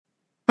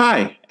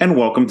Hi, and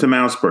welcome to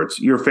Mouseperts,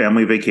 your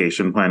family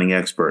vacation planning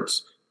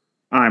experts.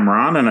 I'm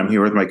Ron, and I'm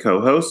here with my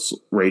co-hosts,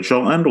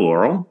 Rachel and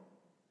Laurel.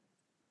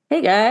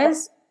 Hey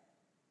guys.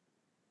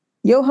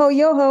 Yo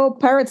ho,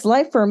 Pirate's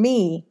life for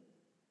me.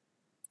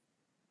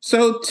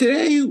 So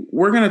today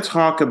we're going to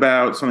talk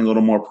about something a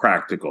little more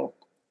practical,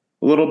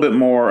 a little bit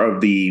more of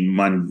the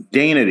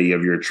mundanity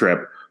of your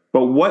trip,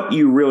 but what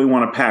you really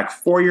want to pack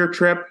for your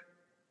trip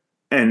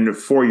and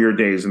for your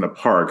days in the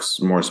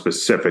parks more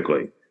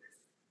specifically.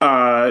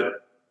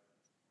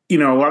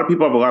 A lot of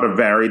people have a lot of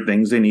varied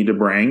things they need to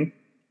bring.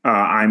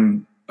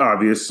 I'm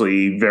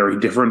obviously very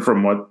different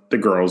from what the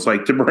girls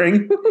like to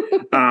bring.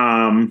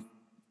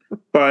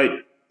 But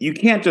you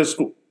can't just,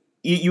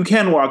 you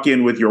can walk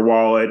in with your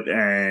wallet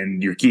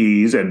and your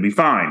keys and be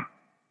fine.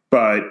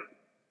 But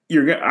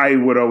I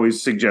would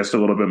always suggest a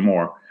little bit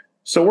more.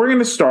 So we're going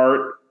to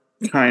start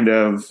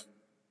Laurel,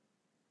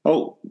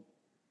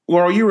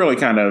 you really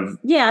kind of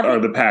are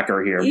the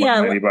packer here.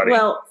 Yeah. Anybody.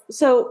 Well,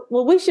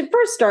 we should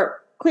first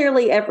start.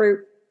 Clearly, every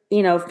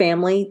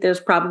family,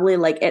 there's probably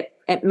like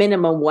at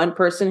minimum one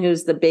person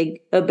who's the big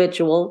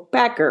habitual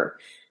packer.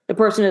 The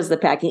person is the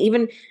packing.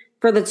 Even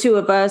for the two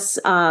of us,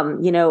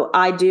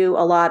 I do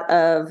a lot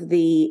of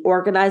the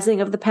organizing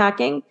of the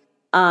packing.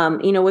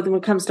 When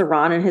it comes to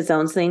Ron and his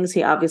own things,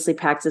 he obviously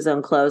packs his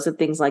own clothes and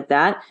things like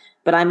that.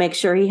 But I make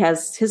sure he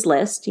has his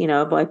list,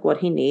 of like what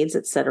he needs,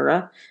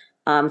 etc.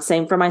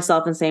 Same for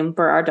myself and same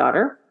for our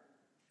daughter.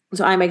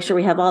 So I make sure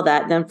we have all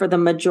that. Then for the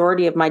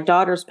majority of my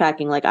daughter's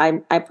packing, like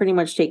I pretty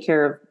much take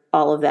care of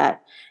all of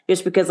that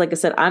just because, like I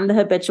said, I'm the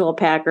habitual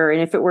packer.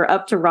 And if it were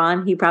up to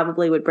Ron, he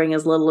probably would bring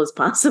as little as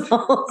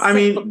possible. I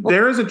mean,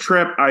 there is a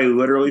trip I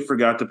literally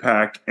forgot to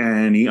pack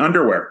any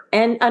underwear.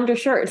 And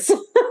undershirts.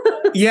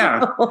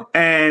 Yeah.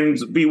 And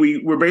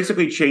we're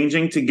basically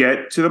changing to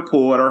get to the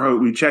pool at our hotel.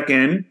 We check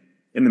in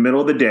the middle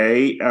of the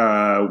day.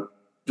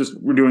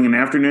 We're doing an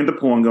afternoon at the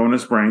pool and going to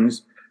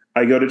Springs.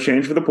 I go to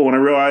change for the pool and I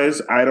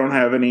realize I don't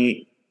have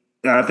any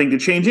thing to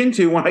change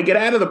into when I get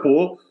out of the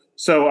pool.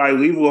 So I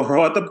leave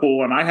Laurel at the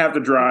pool and I have to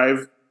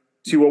drive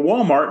to a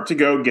Walmart to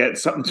go get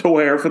something to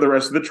wear for the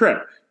rest of the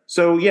trip.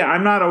 So yeah,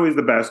 I'm not always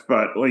the best,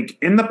 but like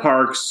in the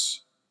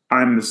parks,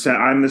 I'm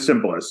the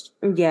simplest.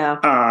 Yeah.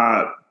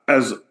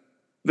 As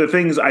the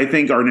things I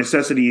think are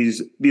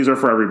necessities, these are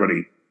for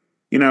everybody.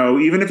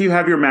 Even if you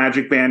have your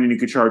Magic Band and you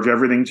could charge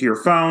everything to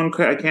your phone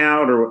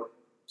account, or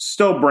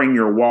still bring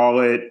your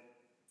wallet,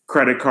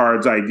 credit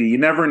cards, ID. You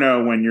never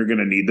know when you're going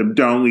to need them.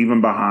 Don't leave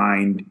them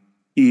behind,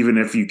 even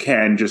if you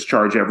can just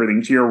charge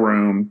everything to your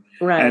room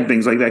and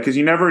things like that. Because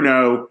you never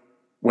know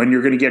when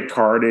you're going to get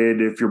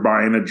carded if you're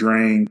buying a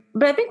drink.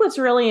 But I think what's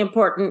really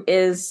important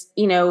is,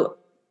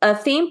 a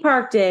theme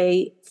park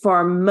day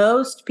for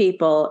most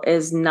people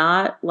is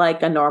not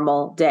like a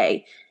normal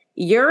day.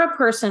 You're a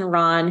person,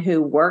 Ron,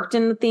 who worked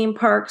in the theme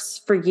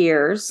parks for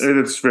years.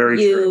 It's very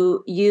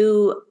true.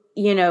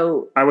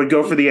 I would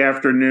go for the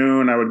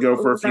afternoon. I would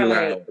go for a few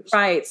hours.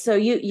 Right. So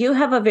you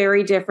have a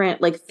very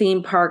different like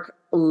theme park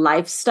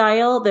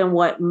lifestyle than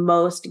what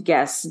most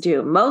guests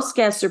do. Most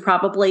guests are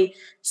probably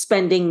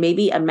spending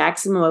maybe a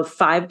maximum of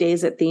 5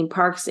 days at theme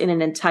parks in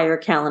an entire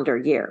calendar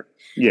year.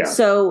 Yeah.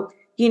 So,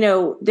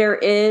 there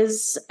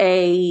is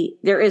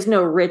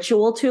no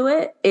ritual to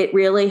it. It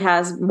really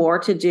has more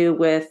to do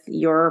with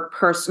your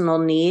personal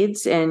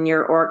needs and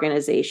your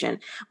organization.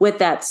 With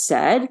that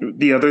said,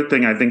 the other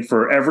thing I think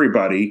for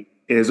everybody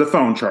is a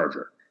phone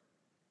charger.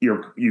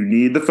 You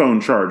need the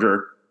phone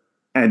charger,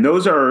 and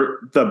those are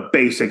the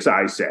basics,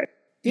 I say.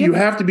 Yeah. You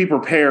have to be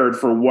prepared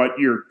for what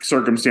your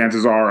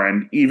circumstances are,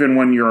 and even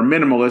when you're a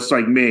minimalist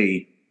like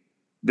me,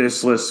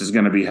 this list is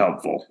going to be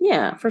helpful.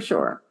 Yeah, for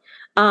sure.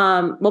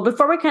 Well,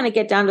 before we kind of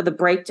get down to the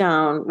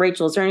breakdown,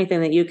 Rachel, is there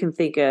anything that you can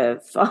think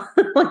of,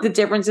 like the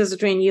differences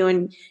between you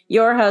and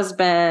your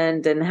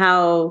husband and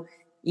how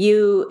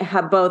you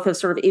have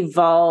sort of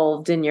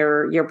evolved in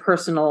your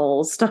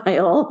personal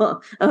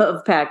style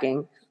of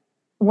packing?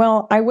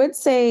 Well, I would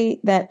say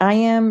that I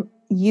am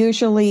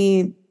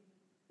usually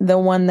the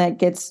one that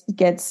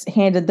gets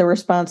handed the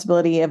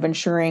responsibility of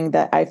ensuring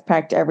that I've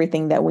packed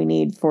everything that we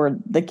need for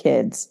the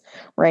kids,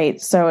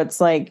 right? So it's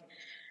like,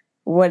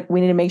 what we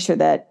need to make sure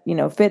that,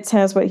 Fitz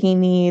has what he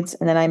needs.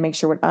 And then I make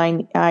sure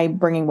I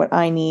bring what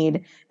I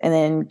need. And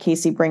then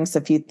Casey brings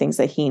a few things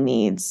that he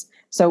needs.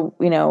 So,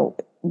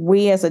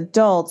 we as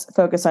adults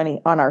focus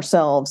on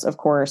ourselves, of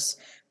course.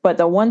 But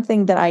the one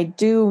thing that I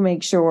do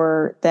make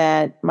sure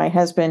that my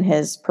husband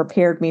has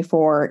prepared me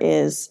for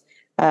is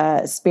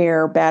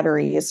spare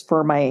batteries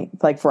for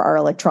for our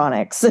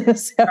electronics.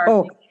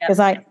 So, because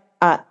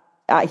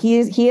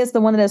he is the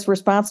one that is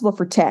responsible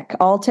for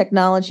all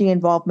technology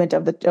involvement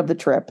of the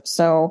trip.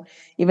 So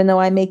even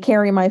though I may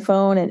carry my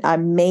phone and I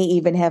may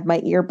even have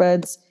my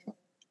earbuds,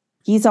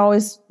 he's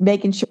always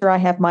making sure I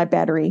have my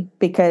battery,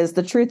 because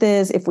the truth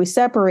is, if we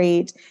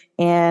separate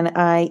and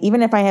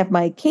even if I have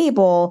my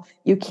cable,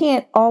 you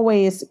can't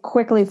always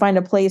quickly find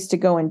a place to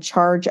go and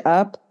charge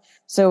up.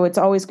 So it's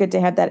always good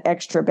to have that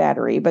extra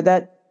battery. But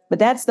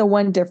that's the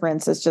one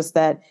difference. It's just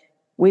that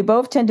we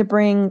both tend to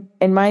bring,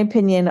 in my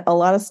opinion, a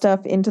lot of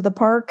stuff into the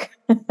park.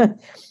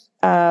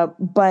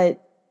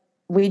 But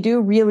we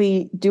do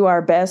really do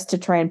our best to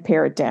try and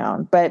pare it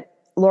down. But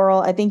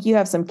Laurel, I think you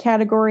have some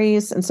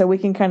categories, and so we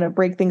can kind of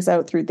break things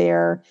out through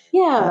there.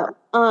 Yeah.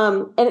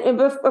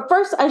 But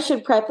first, I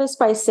should preface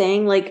by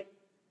saying, like,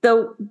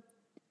 the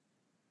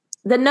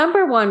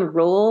number one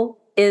rule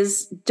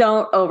is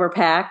don't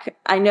overpack.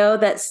 I know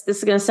that this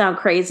is going to sound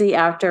crazy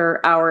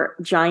after our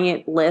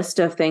giant list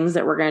of things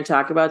that we're going to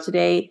talk about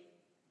today,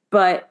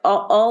 but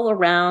all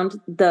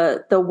around,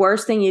 the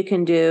worst thing you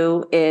can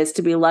do is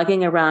to be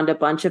lugging around a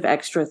bunch of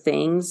extra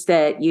things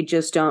that you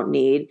just don't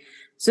need.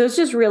 So it's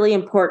just really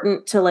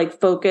important to like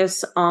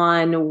focus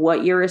on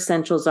what your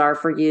essentials are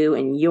for you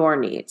and your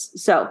needs.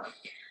 So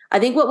I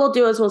think what we'll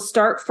do is we'll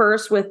start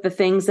first with the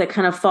things that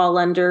kind of fall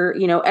under,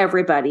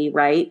 everybody,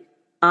 right?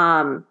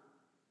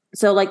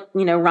 So like,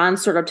 Ron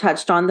sort of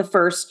touched on the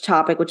first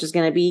topic, which is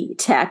going to be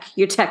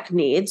your tech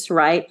needs,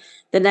 right?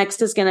 The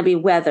next is going to be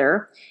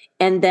weather.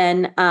 And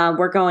then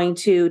we're going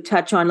to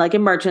touch on like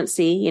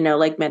emergency,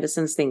 like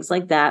medicines, things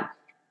like that.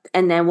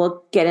 And then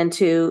we'll get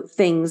into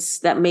things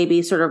that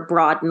maybe sort of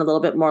broaden a little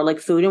bit more, like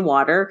food and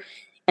water.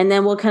 And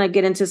then we'll kind of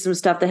get into some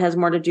stuff that has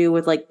more to do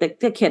with like the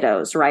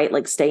kiddos, right?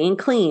 Like staying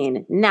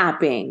clean,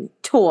 napping,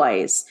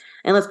 toys.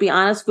 And let's be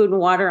honest, food and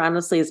water,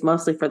 honestly, is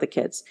mostly for the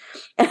kids.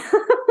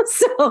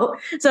 So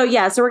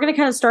we're going to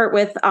kind of start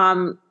with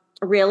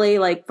really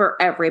like for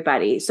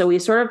everybody. So we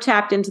sort of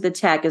tapped into the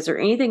tech. Is there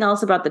anything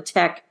else about the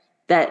tech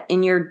that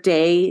in your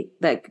day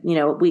that,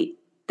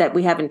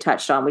 we haven't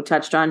touched on? We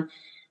touched on,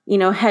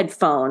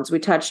 headphones. We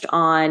touched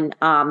on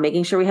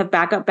making sure we have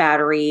backup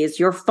batteries,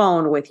 your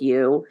phone with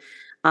you.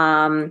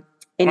 Any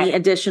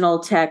additional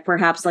tech,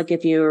 perhaps like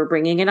if you were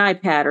bringing an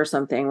iPad or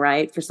something,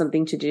 right, for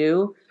something to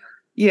do.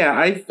 Yeah,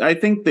 I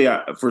think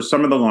for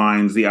some of the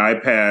lines, the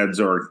iPads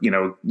or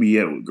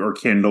or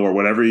Kindle or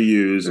whatever you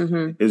use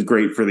is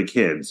great for the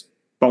kids.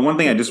 But one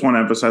thing I just want to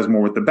emphasize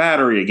more with the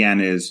battery again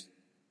is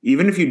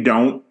even if you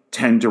don't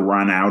tend to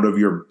run out of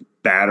your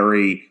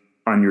battery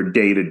on your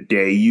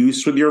day-to-day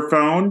use with your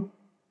phone,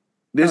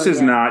 this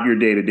is not your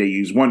day-to-day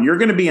use. You're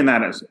going to be in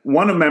that as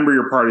one member of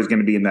your party is going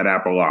to be in that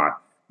app a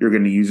lot. You're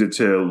going to use it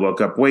to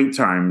look up wait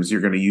times.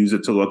 You're going to use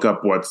it to look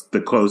up what's the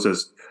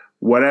closest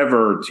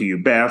whatever to your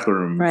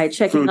bathroom. Right.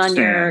 Checking on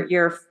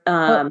your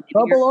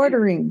mobile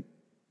ordering.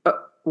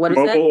 What is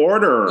mobile that?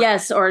 order.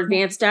 Yes. Or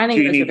advanced dining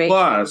Genie reservations.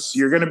 Plus.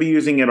 You're going to be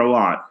using it a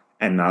lot.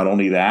 And not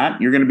only that,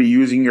 you're going to be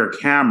using your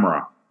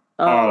camera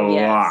a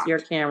lot. Your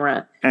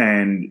camera.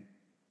 And,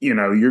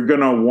 you're going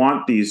to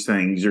want these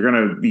things. You're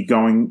going to be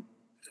going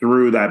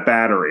through that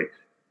battery.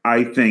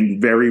 I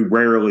think very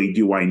rarely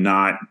do I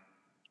not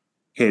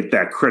hit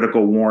that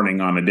critical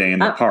warning on a day in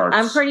the parks.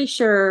 I'm pretty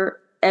sure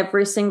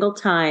every single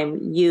time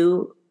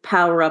you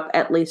power up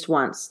at least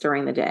once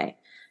during the day.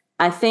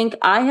 I think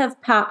I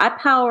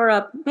power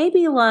up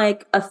maybe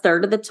like a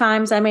third of the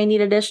times I may need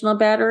additional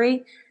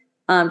battery,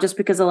 just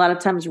because a lot of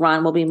times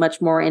Ron will be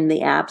much more in the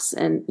apps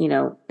and,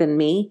 than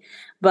me.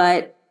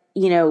 But,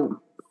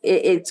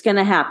 it's going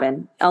to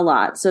happen a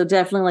lot. So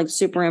definitely like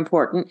super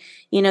important.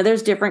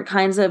 There's different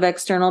kinds of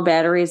external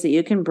batteries that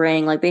you can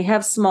bring. Like they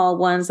have small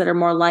ones that are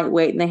more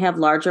lightweight and they have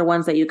larger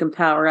ones that you can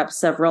power up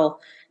several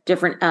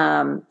different,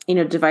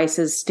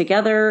 devices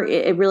together.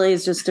 It really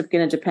is just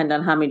going to depend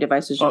on how many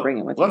devices you're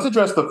bringing with you. Let's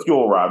address the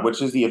Fuel Rod,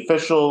 which is the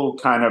official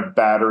kind of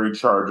battery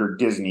charger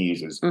Disney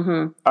uses.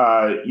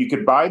 You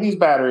could buy these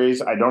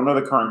batteries. I don't know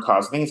the current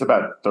cost. I think it's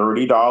about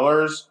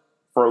 $30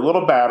 for a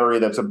little battery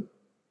that's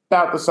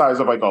about the size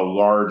of like a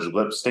large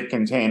lipstick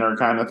container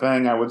kind of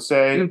thing, I would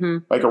say.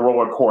 Like a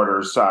roll of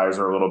quarters size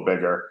or a little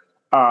bigger.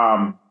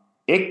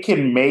 It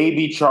can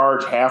maybe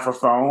charge half a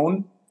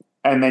phone,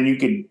 and then you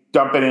could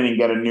dump it in and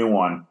get a new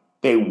one.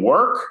 They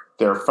work,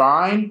 they're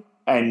fine,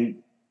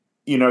 and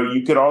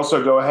you could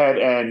also go ahead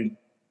and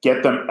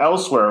get them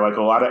elsewhere. Like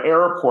a lot of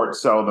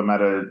airports sell them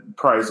at a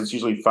price that's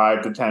usually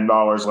 $5 to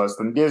 $10 less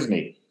than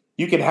Disney.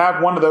 You could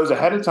have one of those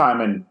ahead of time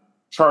and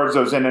charge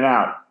those in and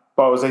out.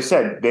 But as I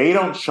said, they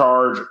don't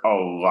charge a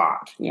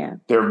lot. Yeah.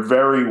 They're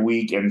very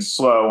weak and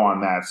slow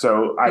on that.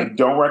 So I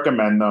don't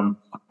recommend them.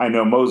 I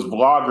know most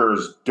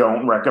vloggers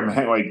don't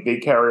recommend, like they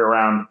carry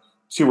around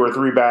 2 or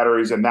 3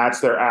 batteries and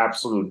that's their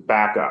absolute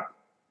backup.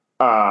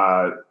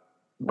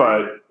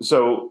 But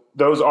so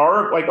those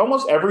are like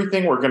almost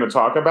everything we're going to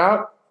talk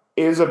about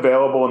is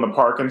available in the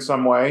park in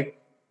some way.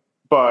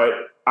 But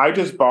I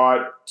just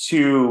bought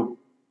 2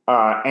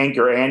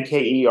 Anchor and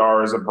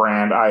KER is a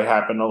brand I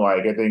happen to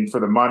like. I think for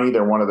the money,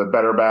 they're one of the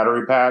better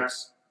battery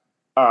packs.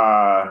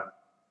 And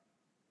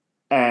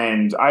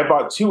I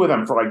bought 2 of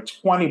them for like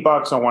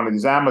 $20 on one of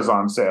these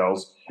Amazon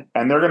sales.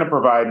 And they're going to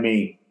provide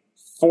me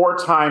 4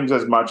 times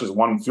as much as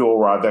one Fuel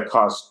Rod that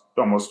costs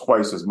almost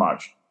twice as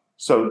much.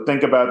 So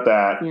think about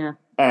that. Yeah.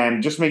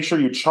 And just make sure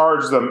you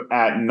charge them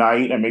at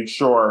night and make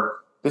sure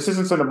this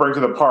isn't something to bring to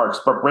the parks,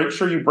 but make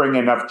sure you bring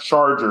enough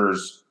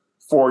chargers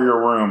for your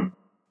room.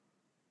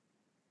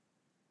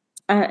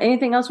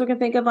 Anything else we can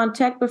think of on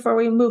tech before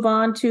we move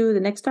on to the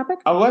next topic?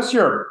 Unless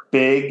you're a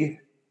big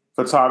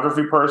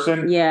photography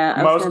person,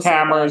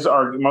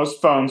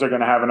 most phones are going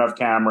to have enough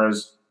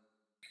cameras.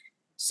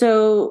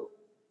 So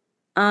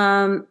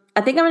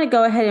I think I'm going to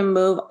go ahead and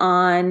move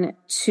on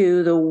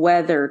to the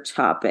weather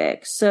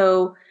topic.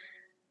 So,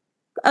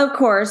 of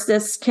course,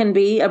 this can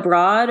be a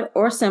broad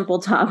or simple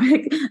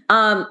topic.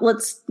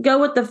 Let's go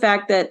with the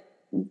fact that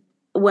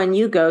when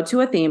you go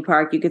to a theme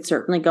park, you could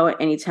certainly go at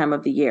any time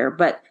of the year.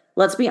 But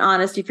let's be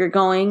honest, if you're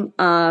going,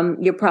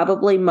 you're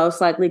probably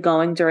most likely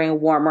going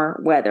during warmer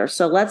weather.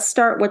 So let's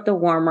start with the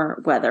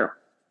warmer weather.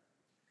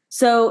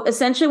 So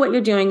essentially what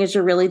you're doing is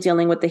you're really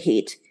dealing with the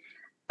heat.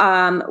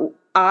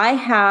 I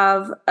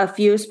have a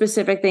few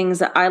specific things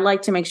that I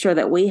like to make sure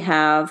that we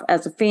have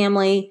as a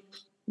family.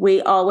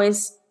 We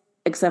always,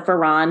 except for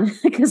Ron,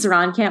 because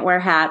Ron can't wear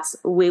hats,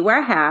 we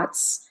wear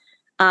hats.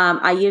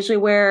 I usually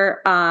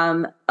wear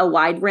a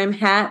wide rim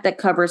hat that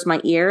covers my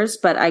ears,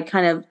 but I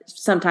kind of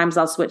sometimes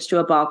I'll switch to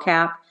a ball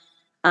cap.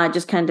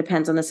 Just kind of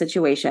depends on the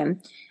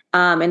situation.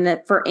 And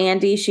that for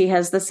Andy, she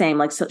has the same.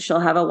 Like so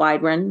she'll have a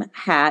wide rim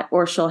hat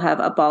or she'll have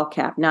a ball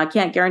cap. Now I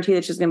can't guarantee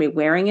that she's going to be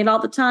wearing it all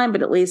the time,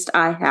 but at least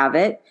I have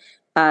it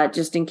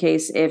just in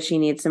case if she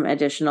needs some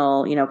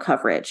additional,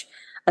 coverage.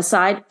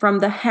 Aside from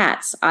the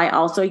hats, I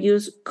also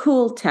use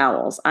cool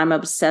towels. I'm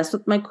obsessed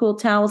with my cool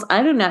towels.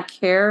 I do not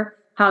care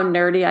how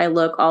nerdy I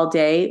look all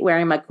day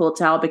wearing my cool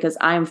towel because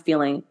I'm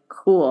feeling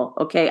cool.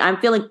 Okay. I'm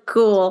feeling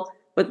cool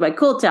with my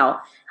cool towel.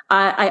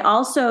 I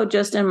also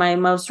just in my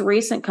most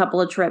recent couple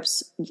of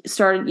trips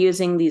started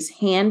using these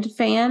hand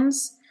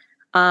fans,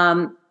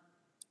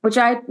 which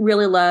I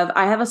really love.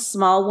 I have a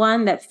small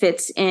one that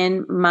fits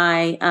in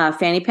my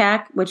fanny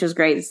pack, which is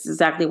great. This is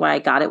exactly why I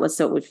got it, was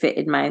so it would fit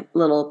in my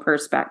little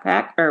purse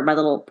backpack or my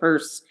little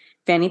purse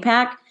fanny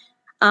pack.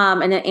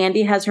 And then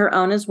Andy has her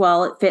own as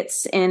well. It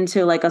fits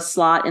into like a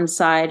slot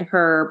inside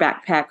her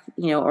backpack,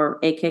 or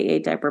AKA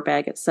diaper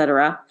bag,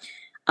 etc.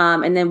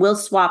 And then we'll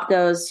swap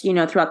those,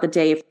 throughout the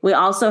day. We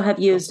also have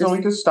used. Can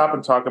we just stop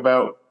and talk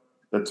about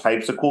the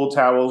types of cool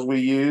towels we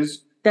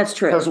use? That's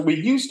true. Because we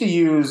used to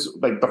use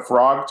like the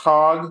frog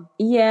tog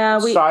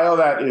style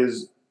that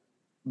is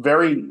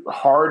very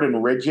hard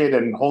and rigid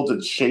and holds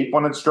its shape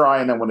when it's dry,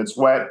 and then when it's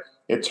wet,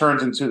 it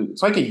turns into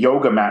it's like a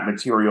yoga mat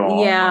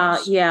material.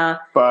 Yeah.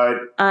 But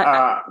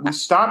we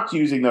stopped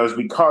using those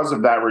because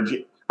of that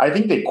rigid. I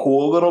think they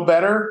cool a little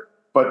better,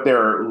 but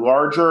they're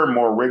larger,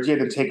 more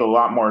rigid, and take a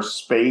lot more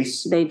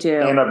space. They do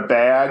in a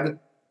bag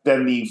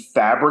than the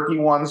fabricy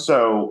ones.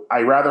 So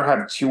I rather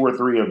have 2 or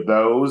 3 of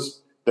those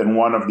than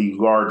one of these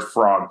large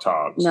frog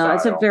togs. No,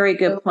 it's a very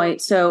good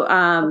point. So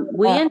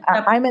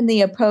I'm in the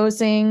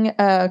opposing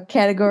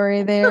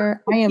category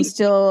there. I am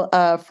still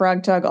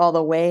frog tog all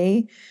the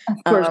way.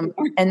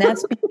 And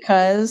that's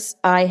because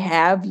I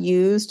have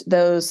used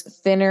those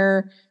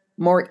thinner,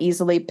 more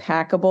easily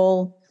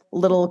packable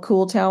little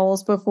cool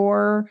towels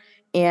before.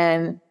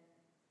 And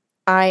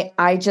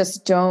I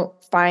just don't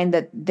find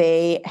that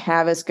they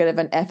have as good of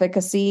an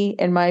efficacy,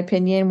 in my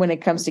opinion, when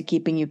it comes to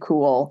keeping you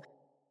cool.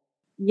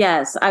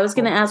 Yes, I was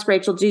going to ask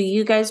Rachel, do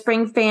you guys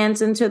bring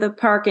fans into the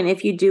park? And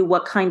if you do,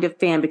 what kind of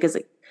fan? Because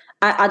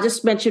I'll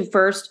just mention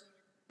first,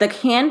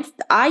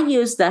 I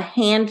use the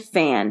hand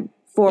fan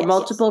for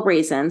multiple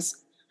reasons.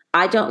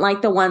 I don't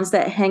like the ones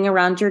that hang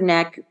around your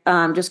neck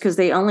just because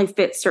they only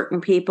fit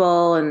certain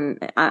people. And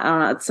I don't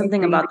know, it's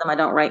something about them I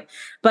don't like.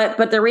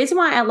 But the reason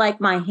why I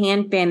like my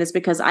hand fan is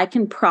because I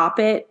can prop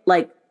it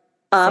like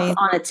up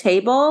on a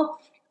table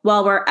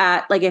while we're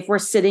if we're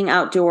sitting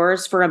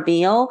outdoors for a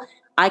meal.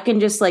 I can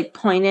just like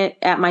point it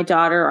at my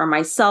daughter or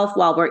myself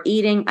while we're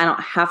eating. I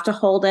don't have to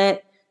hold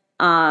it.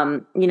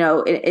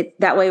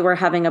 That way we're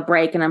having a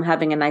break and I'm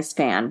having a nice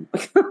fan.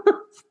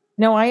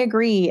 No, I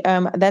agree.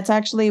 That's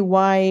actually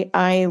why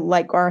I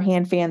like our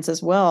hand fans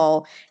as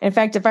well. In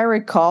fact, if I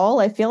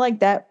recall, I feel like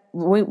that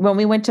when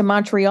we went to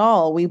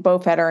Montreal, we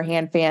both had our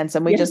hand fans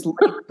and we just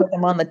put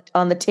them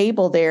on the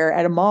table there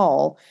at a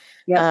mall.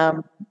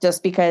 Yep.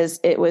 Just because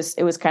it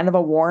was kind of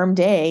a warm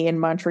day in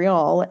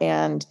Montreal,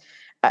 and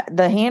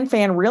the hand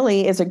fan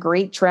really is a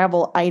great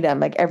travel item,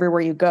 like everywhere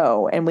you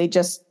go. And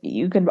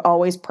you can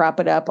always prop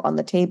it up on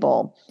the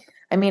table.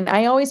 I mean,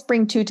 I always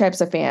bring 2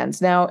 types of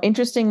fans. Now,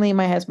 interestingly,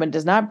 my husband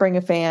does not bring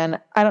a fan.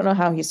 I don't know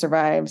how he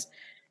survives.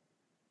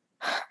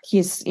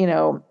 He's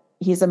a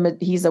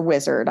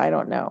wizard. I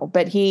don't know.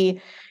 But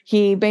he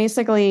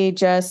basically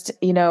just,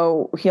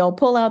 he'll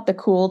pull out the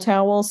cool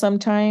towel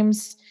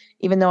sometimes,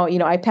 even though,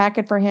 I pack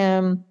it for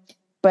him,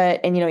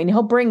 and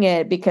he'll bring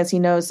it because he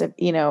knows if,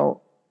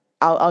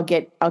 I'll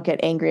get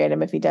angry at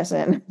him if he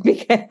doesn't,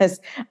 because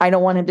I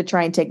don't want him to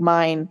try and take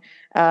mine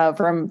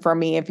from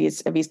me if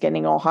he's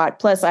getting all hot.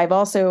 Plus, I've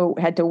also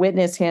had to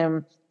witness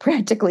him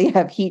practically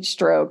have heat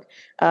stroke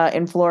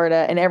in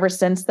Florida, and ever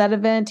since that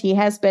event, he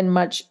has been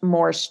much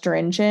more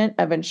stringent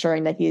of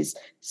ensuring that he's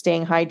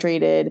staying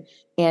hydrated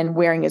and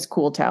wearing his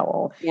cool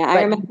towel. Yeah,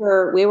 I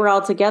remember we were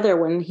all together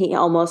when he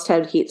almost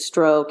had heat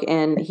stroke,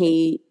 and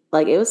it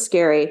was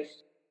scary.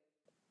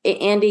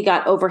 Andy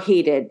got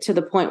overheated to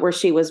the point where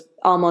she was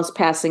almost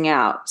passing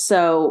out.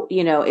 So,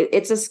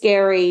 it's a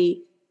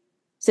scary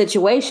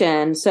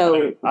situation.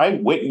 So I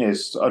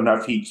witnessed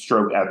enough heat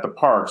stroke at the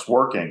parks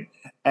working.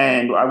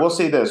 And I will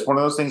say this, one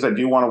of those things I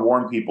do want to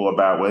warn people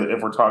about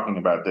if we're talking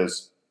about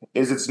this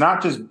is it's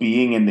not just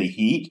being in the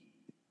heat.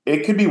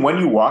 It could be when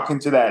you walk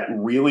into that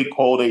really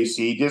cold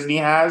AC Disney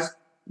has,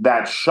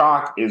 that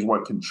shock is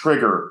what can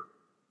trigger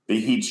the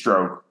heat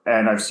stroke.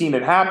 And I've seen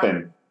it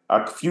happen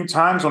a few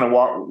times when I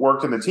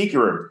worked in the Tiki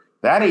Room.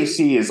 That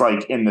AC is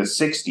like in the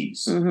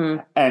 60s.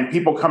 Mm-hmm. And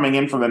people coming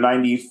in from the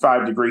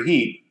 95-degree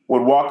heat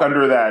would walk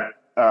under that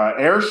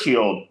air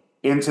shield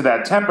into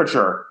that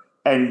temperature.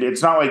 And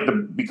it's not like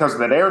because of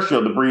that air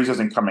shield, the breeze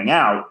isn't coming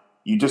out.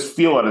 You just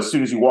feel it as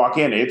soon as you walk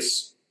in.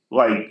 It's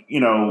like,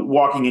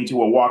 walking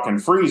into a walk-in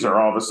freezer,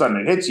 all of a sudden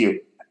it hits you.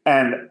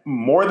 And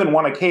more than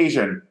one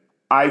occasion,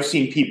 I've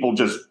seen people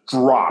just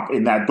drop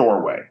in that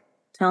doorway.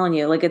 Telling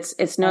you, like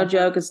it's no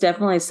joke. It's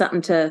definitely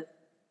something to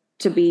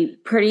be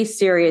pretty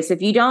serious.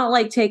 If you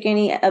don't take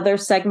any other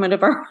segment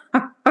of our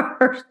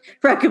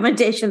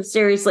recommendations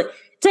seriously,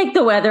 take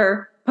the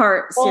weather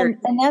part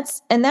seriously.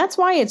 And that's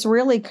why it's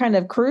really kind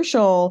of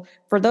crucial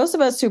for those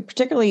of us who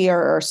particularly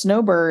are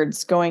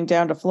snowbirds going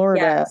down to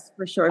Florida. Yes,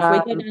 for sure. If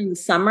we go down in the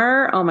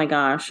summer, oh my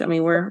gosh. I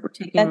mean, we're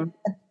taking.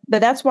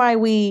 But that's why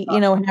we,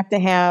 have to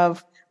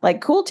have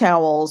cool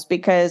towels,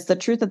 because the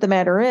truth of the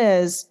matter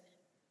is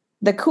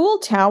the cool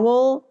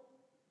towel,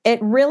 it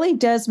really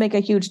does make a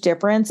huge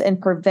difference in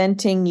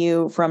preventing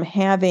you from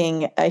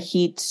having a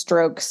heat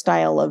stroke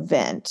style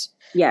event.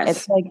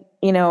 Yes. It's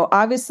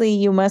obviously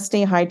you must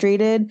stay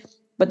hydrated,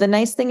 but the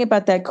nice thing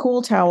about that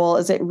cool towel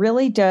is it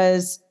really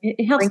does.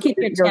 It helps keep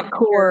your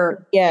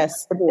core.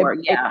 Yes.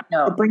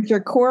 It brings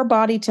your core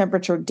body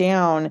temperature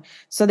down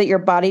so that your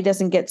body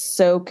doesn't get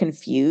so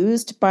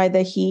confused by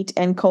the heat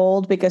and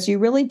cold, because you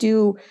really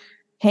do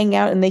hang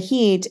out in the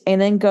heat and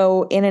then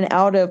go in and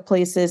out of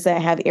places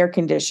that have air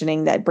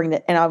conditioning that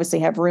and obviously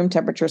have room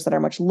temperatures that are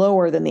much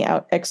lower than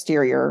the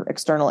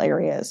external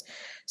areas.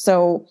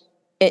 So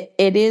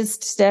it is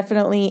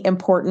definitely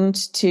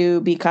important to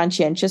be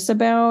conscientious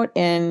about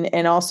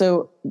and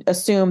also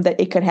assume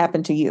that it could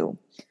happen to you.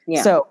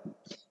 Yeah.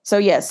 So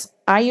yes,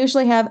 I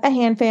usually have a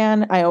hand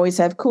fan. I always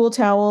have cool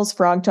towels.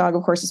 Frog Dog,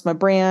 of course, is my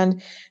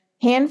brand.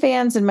 Hand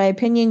fans, in my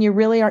opinion, you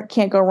really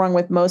can't go wrong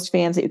with most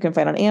fans that you can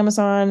find on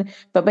Amazon.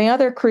 But my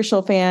other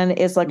crucial fan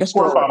is a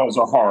spray bottles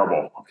are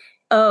horrible.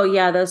 Oh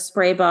yeah, those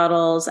spray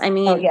bottles. I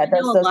mean,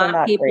 a lot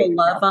of people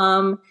love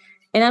them,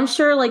 and I'm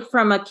sure,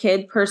 from a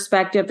kid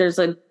perspective,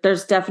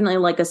 there's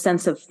definitely a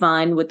sense of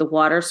fun with the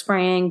water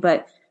spraying.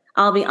 But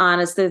I'll be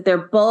honest, they're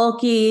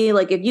bulky.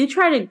 If you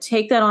try to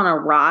take that on a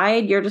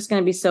ride, you're just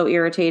going to be so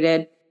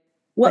irritated.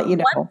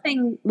 One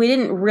thing we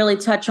didn't really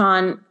touch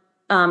on.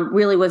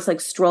 Really was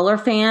stroller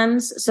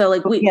fans. So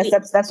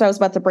that's what I was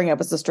about to bring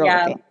up, is the stroller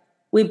fan.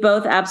 We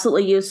both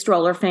absolutely use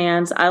stroller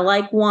fans. I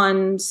like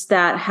ones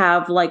that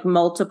have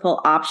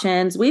multiple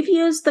options. We've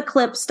used the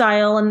clip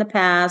style in the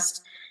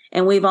past,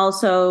 and we've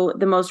also,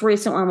 the most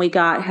recent one we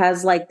got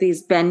has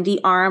these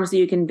bendy arms that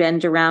you can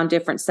bend around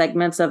different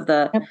segments of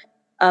the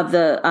of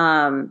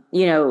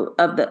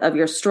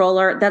your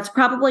stroller. That's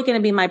probably going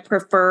to be my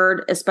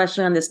preferred,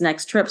 especially on this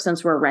next trip,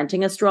 since we're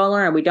renting a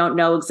stroller and we don't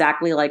know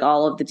exactly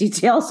all of the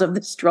details of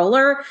the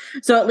stroller.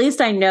 So at least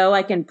I know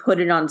I can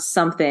put it on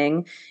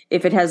something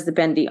if it has the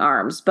bendy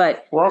arms.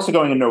 But we're also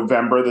going in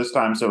November this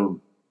time, so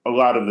a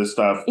lot of this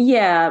stuff we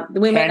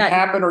can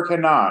happen or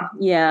cannot.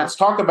 Yeah. Let's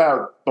talk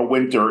about the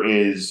winter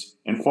is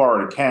in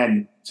Florida.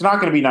 It's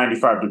not going to be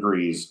 95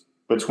 degrees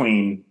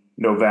between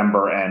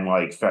November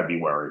and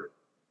February.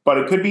 But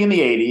it could be in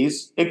the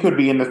 80s. It could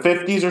be in the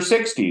 50s or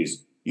 60s.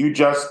 You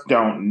just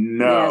don't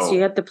know. Yes,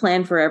 you have to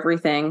plan for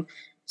everything.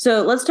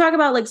 So let's talk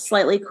about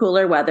slightly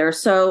cooler weather.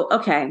 So,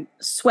 okay,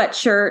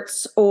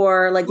 sweatshirts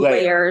or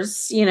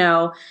layers,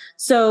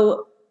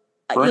 So,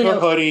 bring a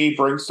hoodie,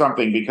 bring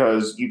something,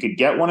 because you could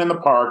get one in the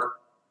park,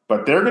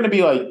 but they're going to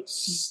be I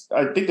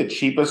think the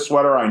cheapest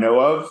sweater I know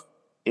of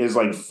is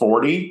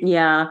 40.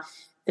 Yeah.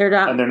 They're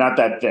not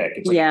that thick.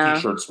 It's a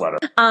t-shirt sweater.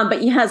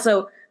 But yeah,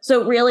 so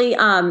really,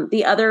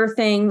 the other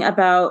thing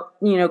about,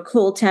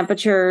 cool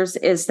temperatures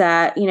is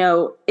that,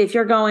 if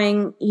you're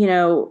going,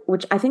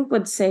 which I think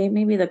would say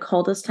maybe the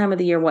coldest time of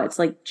the year, it's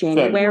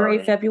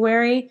January,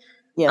 February.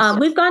 Yes.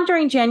 We've gone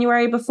during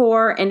January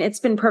before and it's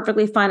been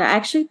perfectly fine.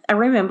 I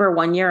remember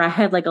one year I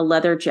had a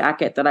leather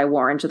jacket that I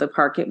wore into the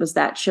park. It was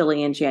that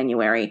chilly in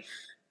January.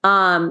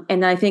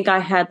 And I think I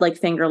had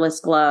fingerless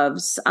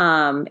gloves,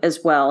 as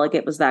well.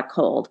 It was that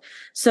cold.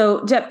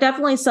 So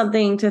definitely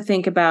something to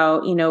think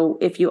about,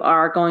 if you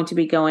are going to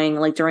be going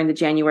during the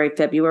January,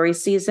 February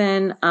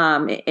season,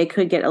 it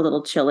could get a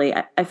little chilly.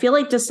 I feel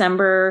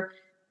December,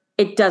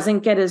 it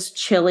doesn't get as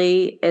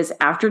chilly as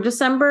after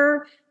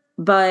December,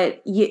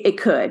 but it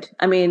could.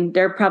 I mean,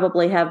 there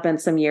probably have been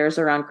some years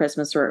around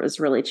Christmas where it was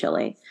really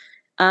chilly.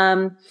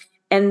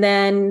 And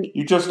then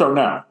you just don't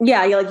know.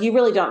 Yeah, you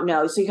really don't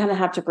know. So you kind of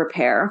have to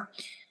prepare.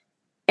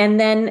 And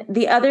then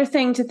the other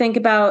thing to think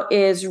about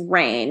is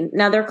rain.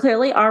 Now, there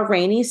clearly are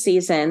rainy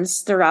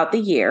seasons throughout the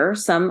year.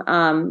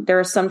 There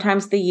are some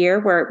times of the year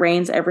where it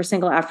rains every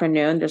single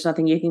afternoon. There's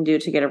nothing you can do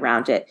to get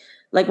around it.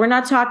 Like, we're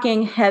not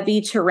talking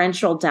heavy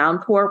torrential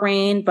downpour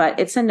rain, but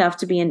it's enough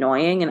to be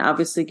annoying and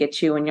obviously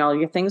get you and all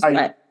your things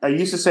wet. I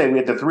used to say we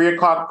had the 3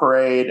 o'clock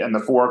parade and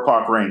the 4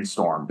 o'clock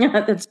rainstorm.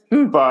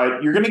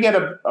 But you're going to get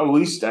at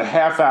least a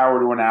half hour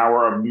to an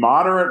hour of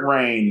moderate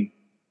rain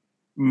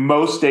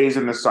most days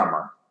in the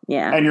summer.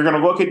 Yeah. And you're going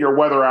to look at your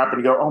weather app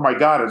and go, oh my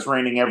God, it's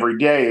raining every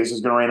day. This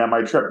is going to rain on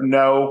my trip.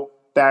 No,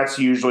 that's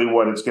usually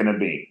what it's going to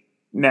be.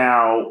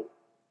 Now,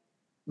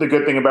 the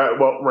good thing about,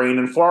 rain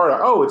in Florida,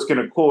 it's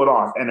going to cool it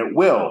off. And it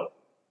will,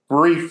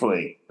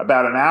 briefly.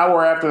 About an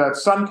hour after that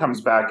sun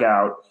comes back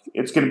out,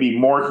 it's going to be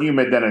more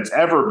humid than it's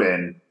ever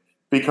been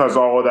because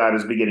all of that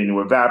is beginning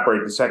to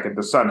evaporate the second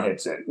the sun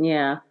hits it.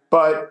 Yeah.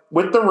 But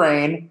with the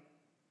rain,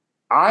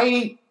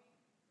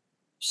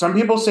 some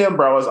people say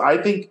umbrellas.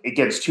 I think it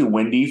gets too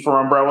windy for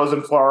umbrellas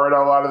in Florida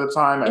a lot of the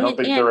time. I don't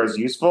think they're as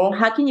useful.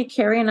 How can you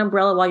carry an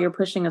umbrella while you're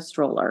pushing a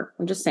stroller?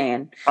 I'm just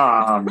saying.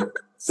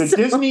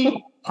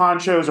 Disney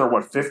ponchos are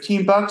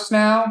 $15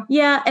 now?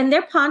 Yeah, and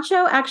their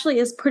poncho actually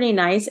is pretty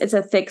nice. It's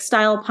a thick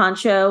style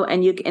poncho,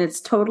 and it's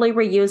totally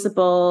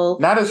reusable.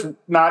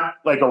 Not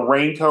like a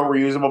raincoat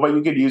reusable, but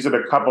you could use it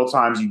a couple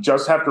times. You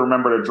just have to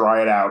remember to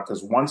dry it out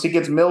because once it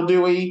gets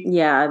mildewy, you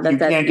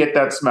can't get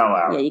that smell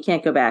out. Yeah, you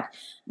can't go back.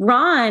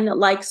 Ron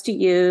likes to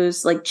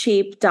use like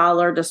cheap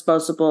dollar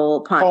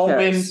disposable ponchos.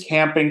 Coleman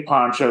camping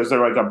ponchos. They're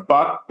like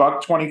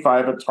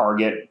 $1.25 at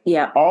Target.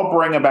 Yeah. I'll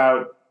bring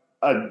about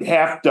a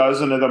half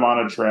dozen of them on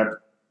a trip.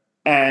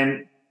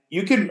 And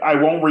I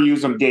won't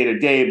reuse them day to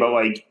day, but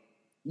like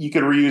you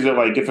could reuse it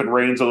like if it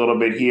rains a little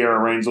bit here, it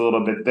rains a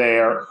little bit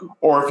there.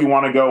 Or if you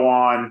want to go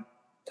on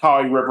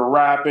Kali River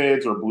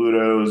Rapids or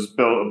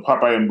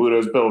Popeye and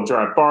Bluto's Bill of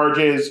Giant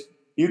Barges,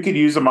 you could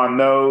use them on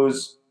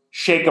those,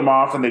 shake them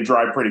off, and they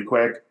dry pretty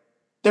quick.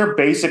 They're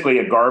basically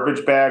a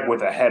garbage bag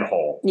with a head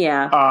hole.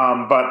 Yeah.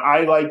 But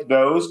I like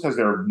those because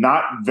they're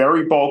not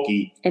very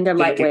bulky. And they're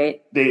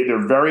lightweight.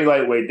 They're very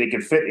lightweight. They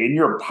can fit in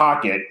your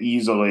pocket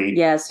easily.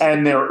 Yes.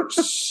 And they're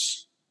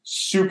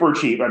super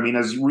cheap. I mean,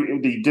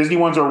 the Disney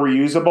ones are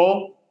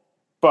reusable,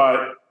 but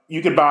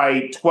you could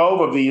buy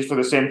 12 of these for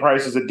the same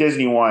price as a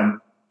Disney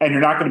one, and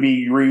you're not going to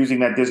be reusing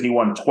that Disney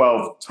one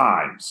 12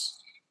 times.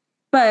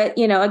 But,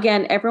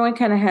 again, everyone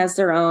kind of has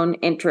their own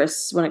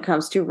interests when it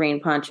comes to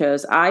rain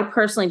ponchos. I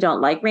personally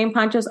don't like rain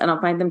ponchos. I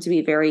don't find them to be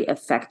very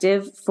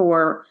effective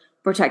for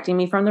protecting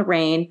me from the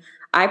rain.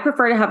 I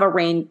prefer to have a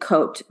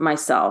raincoat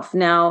myself.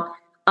 Now,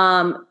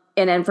 and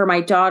then for my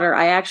daughter,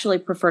 I actually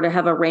prefer to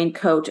have a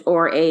raincoat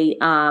or a,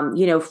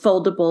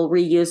 foldable,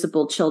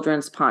 reusable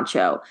children's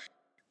poncho.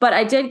 But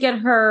I did get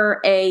her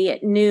a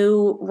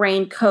new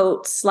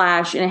raincoat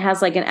and it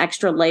has like an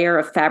extra layer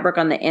of fabric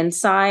on the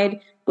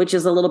inside, which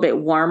is a little bit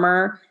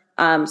warmer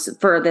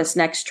for this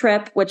next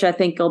trip, which I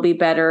think will be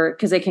better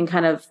because it can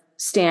kind of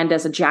stand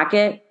as a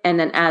jacket and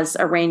then as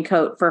a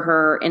raincoat for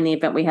her in the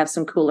event we have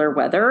some cooler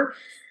weather.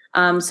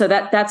 So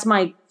that's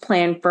my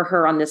plan for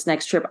her on this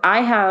next trip.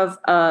 I have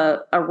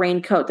a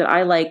raincoat that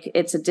I like.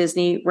 It's a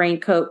Disney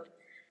raincoat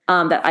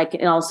that I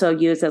can also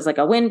use as like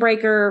a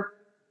windbreaker.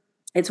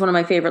 It's one of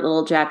my favorite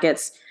little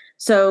jackets.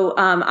 So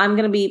I'm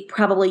going to be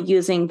probably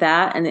using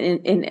that and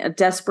in a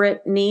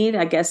desperate need,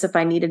 I guess, if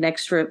I need an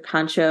extra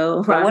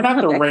poncho. But we're not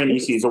the rainy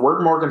season.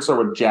 We're more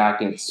concerned with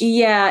jackets.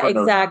 Yeah,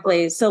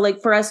 exactly. So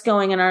like for us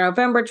going on our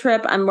November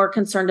trip, I'm more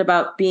concerned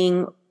about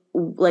being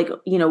like,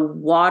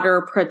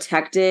 water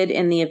protected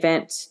in the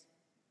event,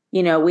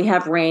 we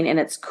have rain and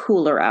it's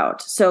cooler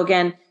out. So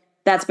again,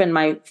 that's been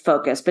my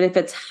focus. But if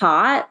it's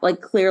hot,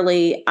 like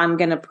clearly I'm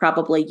going to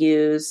probably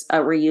use a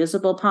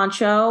reusable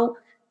poncho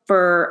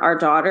for our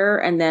daughter.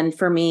 And then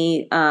for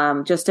me,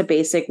 just a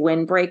basic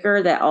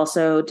windbreaker that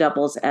also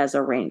doubles as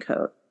a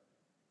raincoat.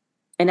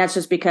 And that's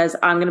just because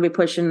I'm going to be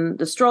pushing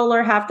the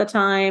stroller half the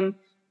time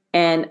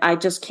and I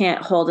just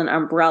can't hold an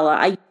umbrella.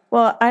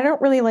 I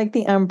don't really like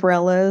the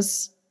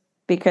umbrellas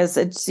because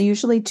it's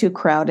usually too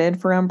crowded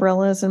for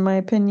umbrellas, in my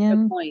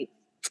opinion. Good point.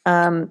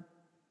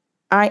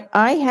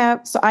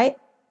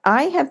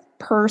 I have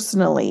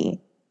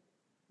personally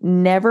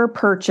never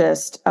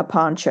purchased a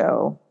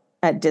poncho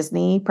at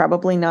Disney,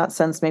 probably not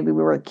since maybe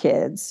we were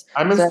kids.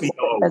 I must be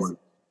old.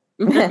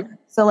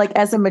 So like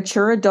as a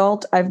mature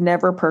adult, I've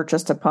never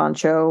purchased a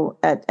poncho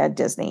at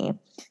Disney.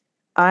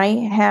 I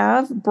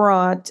have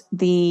brought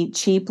the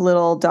cheap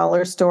little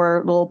dollar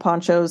store little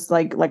ponchos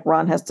like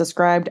Ron has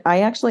described. I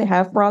actually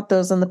have brought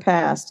those in the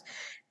past.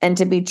 And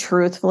to be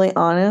truthfully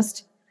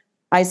honest,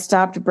 I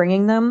stopped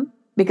bringing them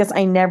because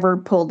I never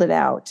pulled it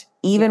out.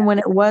 Even when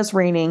it was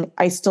raining,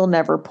 I still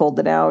never pulled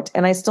it out.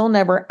 And I still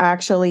never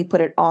actually put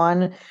it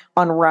on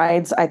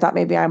rides I thought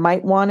maybe I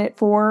might want it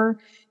for.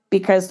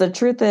 Because the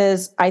truth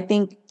is, I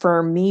think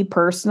for me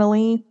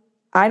personally,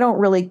 I don't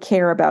really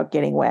care about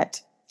getting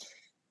wet.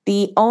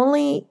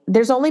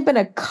 There's only been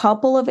a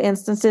couple of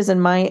instances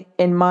in my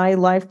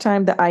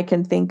lifetime that I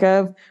can think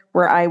of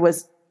where I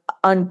was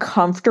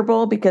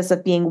uncomfortable because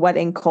of being wet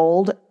and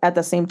cold at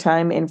the same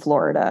time in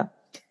Florida.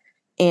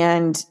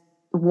 And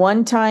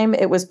one time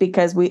it was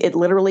because it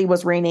literally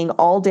was raining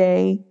all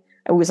day.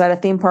 I was at a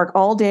theme park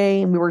all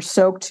day and we were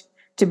soaked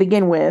to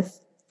begin with.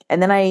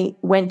 And then I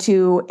went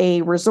to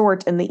a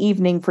resort in the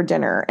evening for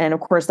dinner. And of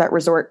course that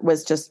resort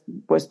was just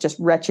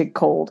wretched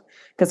cold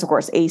because of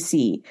course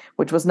AC,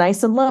 which was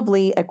nice and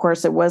lovely. Of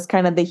course it was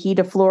kind of the heat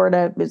of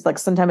Florida. It was like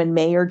sometime in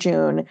May or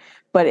June,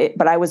 but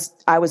I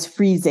was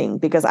freezing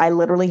because I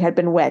literally had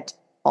been wet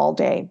all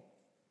day.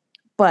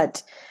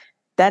 But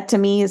that to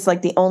me is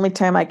like the only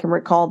time I can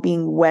recall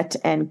being wet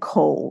and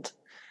cold.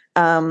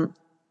 I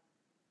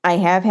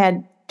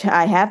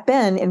have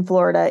been in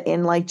Florida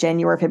in like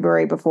January,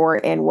 February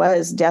before and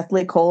was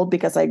deathly cold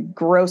because I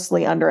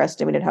grossly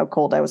underestimated how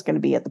cold I was going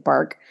to be at the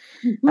park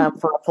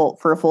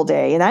for a full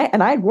day.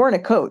 And I'd worn a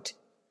coat,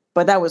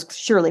 but that was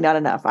surely not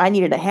enough. I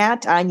needed a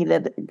hat. I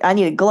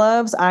needed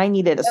gloves. I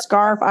needed a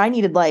scarf. I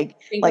needed like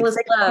thicker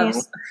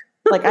pants.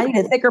 Like I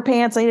needed thicker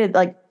pants. I needed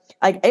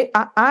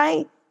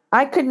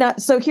I could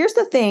not. So here's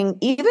the thing.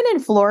 Even in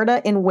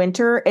Florida in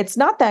winter, it's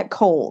not that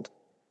cold.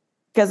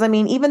 Because, I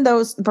mean, even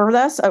those, for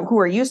us who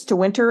are used to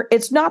winter,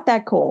 it's not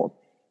that cold.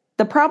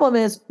 The problem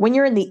is when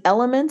you're in the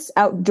elements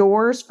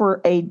outdoors for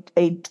a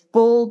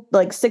full,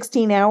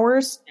 16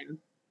 hours,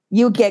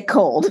 you get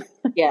cold.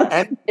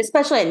 Yes,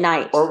 especially at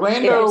night. Orlando,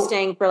 if you're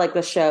staying for,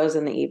 the shows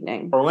in the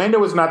evening.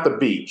 Orlando is not the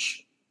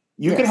beach.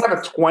 You can have a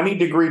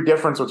 20-degree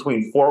difference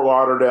between Fort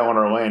Lauderdale and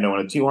Orlando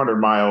in a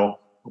 200-mile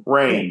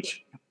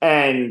range. Yeah.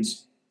 And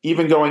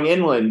even going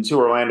inland to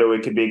Orlando,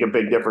 it could make a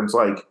big difference.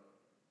 Like,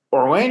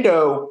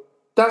 Orlando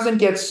doesn't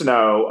get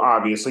snow,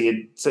 obviously.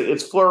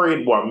 It's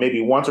flurried, maybe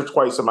once or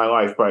twice in my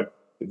life, but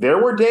there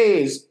were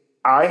days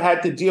I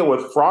had to deal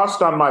with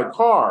frost on my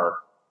car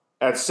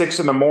at 6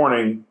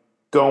 a.m.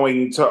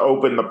 going to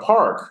open the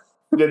park.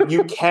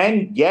 You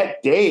can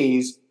get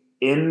days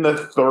in the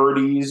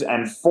 30s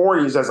and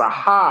 40s as a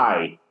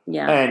high.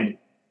 Yeah. And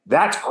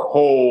that's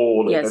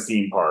cold in the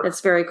theme park.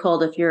 It's very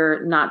cold if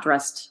you're not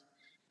dressed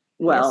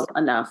well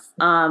enough.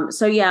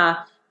 So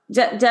yeah.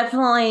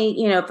 Definitely,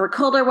 for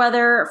colder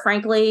weather,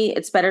 frankly,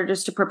 it's better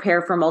just to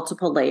prepare for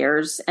multiple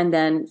layers. And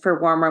then for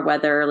warmer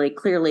weather,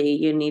 clearly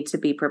you need to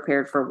be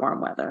prepared for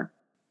warm weather.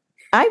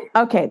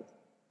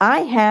 I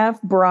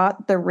have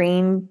brought the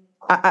rain.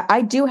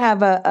 I do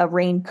have a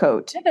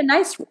raincoat. I have a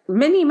nice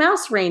Minnie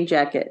Mouse rain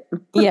jacket.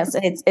 Yes,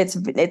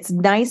 it's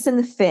nice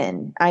and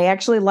thin. I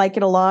actually like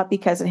it a lot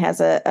because it has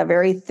a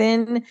very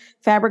thin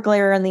fabric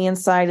layer on the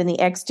inside, and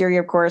the exterior,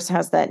 of course,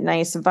 has that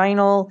nice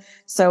vinyl.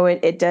 So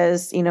it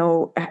does,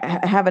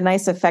 have a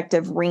nice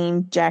effective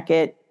rain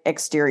jacket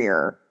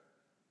exterior.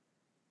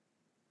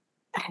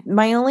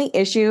 My only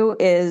issue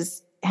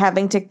is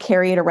having to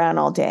carry it around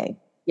all day.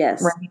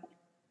 Yes. Right?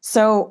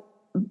 So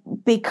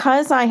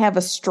because I have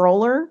a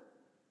stroller,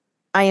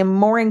 I am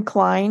more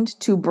inclined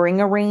to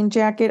bring a rain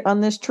jacket on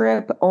this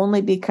trip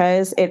only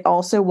because it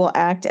also will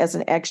act as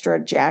an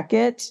extra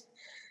jacket.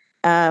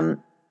 Right,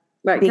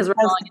 because we're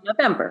going in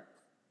November.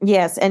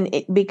 Yes, and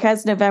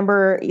because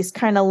November is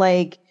kind of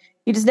like,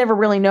 you just never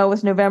really know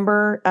with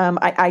November.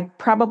 I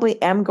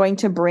probably am going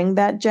to bring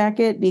that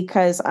jacket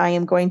because I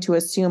am going to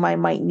assume I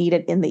might need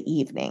it in the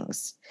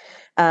evenings,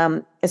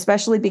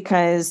 especially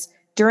because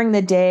during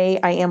the day,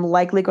 I am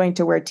likely going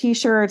to wear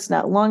t-shirts,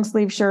 not long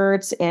sleeve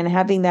shirts, and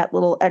having that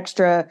little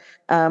extra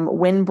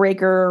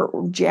windbreaker,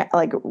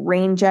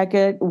 rain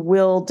jacket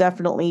will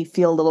definitely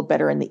feel a little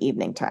better in the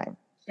evening time.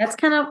 That's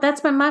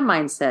been my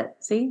mindset.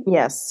 See?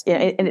 Yes.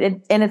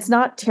 And it's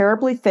not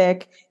terribly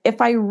thick. If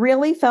I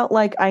really felt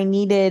like I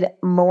needed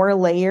more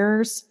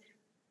layers,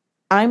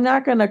 I'm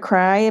not going to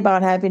cry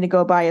about having to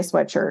go buy a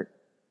sweatshirt.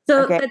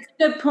 So that's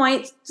a good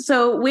point.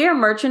 So we are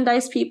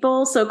merchandise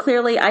people. So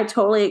clearly I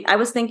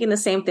was thinking the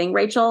same thing,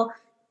 Rachel,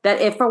 that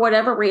if for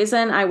whatever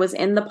reason I was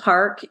in the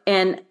park,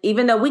 and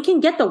even though we can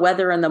get the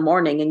weather in the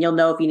morning and you'll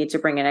know if you need to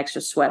bring an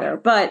extra sweater,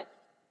 but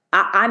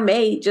I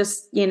may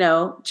just,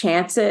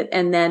 chance it.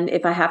 And then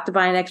if I have to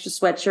buy an extra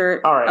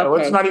sweatshirt. All right.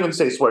 Let's not even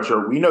say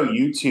sweatshirt. We know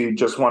you two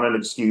just want an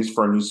excuse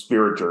for a new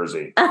Spirit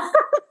jersey.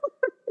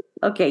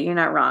 Okay. You're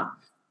not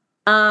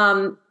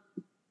wrong.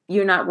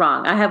 You're not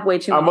wrong. I have way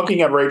too I'm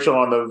looking at Rachel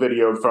on the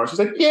video phone. She's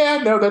like,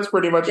 yeah, no, that's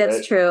pretty much it.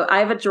 That's true. I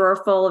have a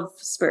drawer full of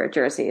Spirit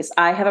jerseys.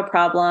 I have a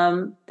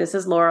problem. This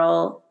is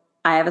Laurel.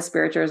 I have a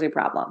Spirit jersey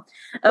problem.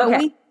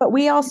 Okay. But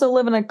we also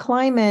live in a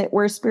climate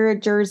where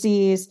Spirit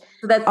jerseys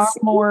are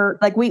more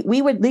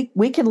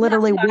we can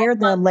literally wear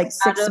them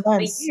 6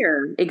 months a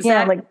year.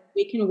 Exactly. Yeah,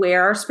 we can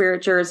wear our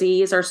Spirit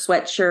jerseys, our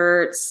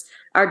sweatshirts,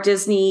 our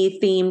Disney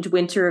themed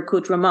winter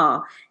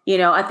accoutrement.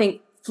 I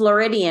think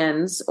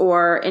Floridians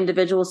or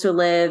individuals who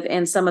live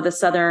in some of the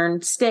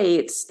southern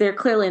states, they're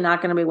clearly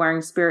not going to be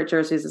wearing Spirit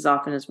jerseys as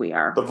often as we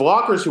are. The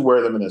vloggers who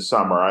wear them in the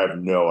summer, I have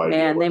no idea.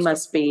 Man, they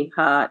must be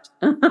hot.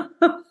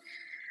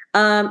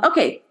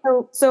 Okay.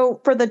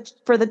 So for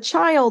the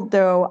child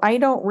though, I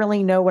don't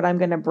really know what I'm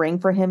going to bring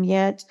for him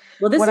yet.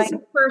 Well, this is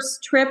the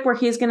first trip where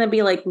he's going to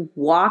be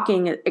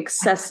walking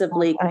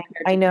excessively.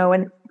 I know.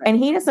 And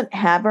he doesn't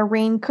have a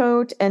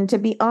raincoat. And to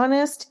be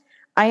honest,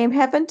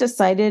 haven't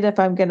decided if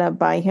I'm going to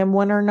buy him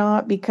one or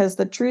not, because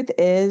the truth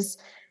is,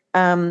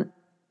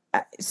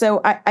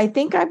 so I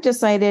think I've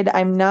decided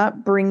I'm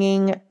not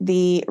bringing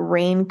the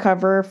rain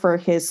cover for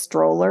his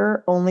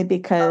stroller, only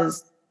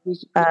because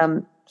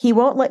he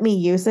won't let me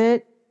use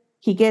it.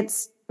 He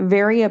gets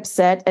very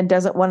upset and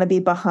doesn't want to be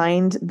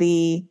behind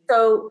the.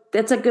 So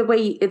that's a good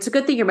way. It's a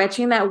good thing you're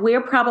mentioning that. We're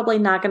probably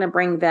not going to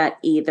bring that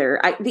either.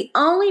 The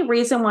only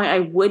reason why I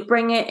would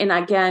bring it, and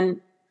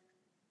again,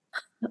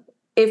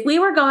 if we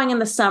were going in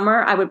the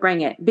summer, I would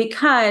bring it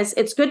because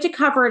it's good to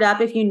cover it up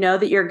if you know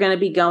that you're going to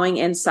be going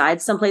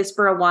inside someplace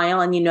for a while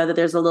and you know that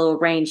there's a little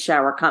rain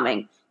shower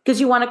coming, because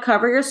you want to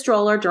cover your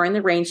stroller during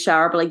the rain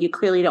shower, but like you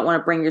clearly don't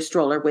want to bring your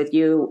stroller with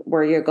you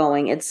where you're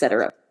going,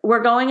 etc.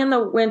 We're going in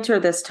the winter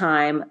this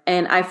time,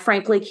 and I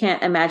frankly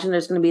can't imagine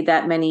there's going to be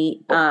that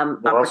many.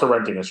 We're also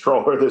renting a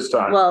stroller this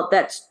time. Well,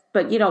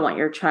 but you don't want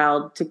your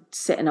child to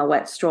sit in a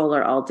wet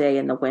stroller all day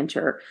in the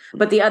winter.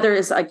 But the other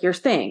is like your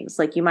things.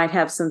 Like you might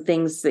have some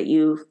things that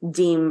you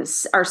deem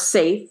are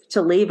safe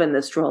to leave in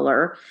the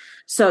stroller.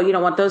 So you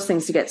don't want those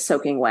things to get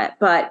soaking wet.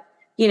 But,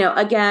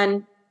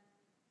 again,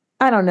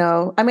 I don't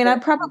know. I mean, I'm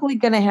probably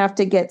going to have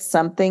to get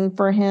something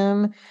for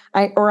him.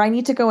 I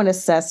need to go and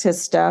assess his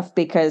stuff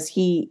because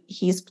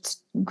he's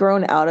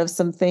grown out of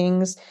some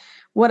things.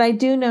 What I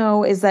do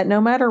know is that no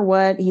matter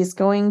what,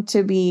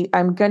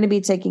 I'm going to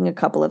be taking a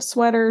couple of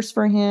sweaters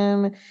for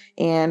him,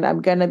 and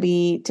I'm going to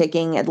be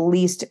taking at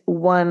least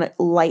one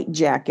light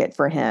jacket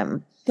for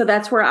him. So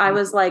that's where I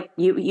was like,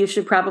 you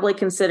should probably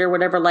consider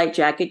whatever light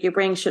jacket you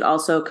bring should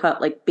also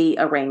be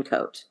a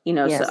raincoat,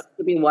 yes. So it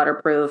could be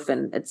waterproof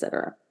and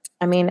etc.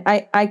 I mean,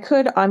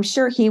 I'm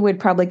sure he would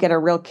probably get a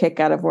real kick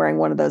out of wearing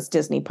one of those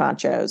Disney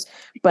ponchos.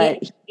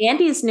 But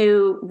Andy's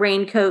new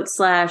raincoat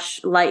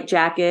 / light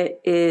jacket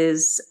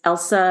is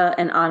Elsa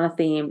and Anna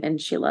themed,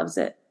 and she loves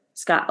it.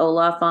 It's got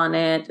Olaf on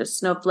it. There's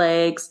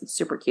snowflakes. It's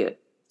super cute.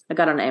 I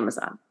got it on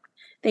Amazon.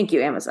 Thank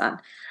you, Amazon.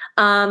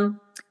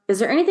 Is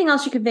there anything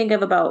else you can think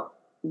of about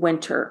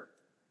winter?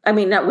 I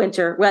mean, not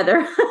winter,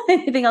 weather.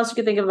 Anything else you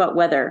can think of about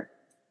weather?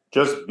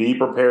 Just be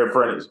prepared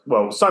for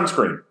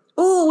sunscreen.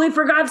 Oh, we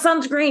forgot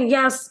sunscreen.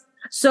 Yes.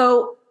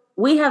 So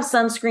we have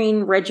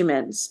sunscreen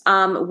regimens.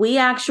 We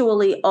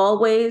actually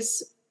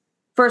always,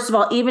 first of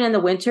all, even in the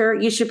winter,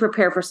 you should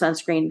prepare for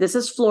sunscreen. This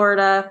is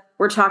Florida.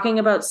 We're talking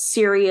about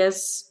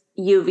serious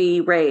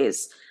UV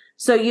rays.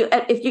 So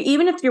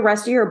even if the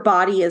rest of your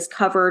body is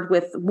covered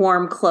with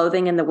warm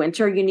clothing in the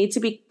winter, you need to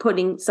be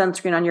putting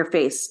sunscreen on your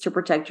face to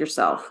protect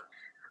yourself.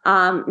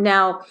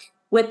 Now,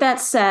 with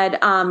that said,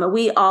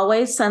 we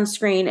always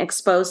sunscreen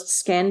exposed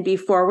skin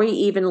before we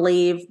even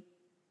leave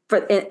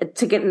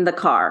to get in the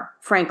car.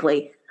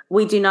 Frankly,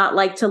 we do not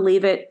like to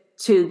leave it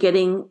to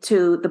getting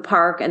to the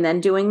park and then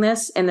doing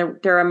this. And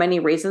there are many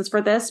reasons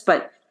for this,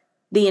 but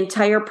the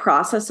entire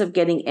process of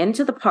getting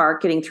into the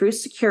park, getting through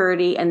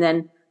security, and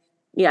then,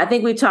 I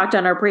think we talked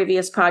on our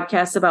previous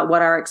podcast about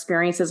what our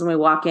experience is when we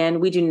walk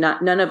in.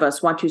 None of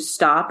us want to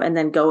stop and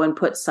then go and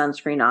put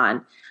sunscreen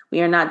on.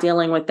 We are not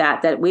dealing with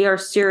that we are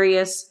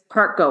serious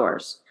park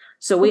goers.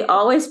 So we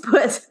always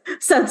put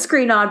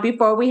sunscreen on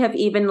before we have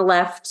even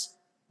left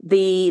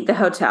the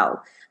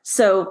hotel.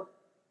 So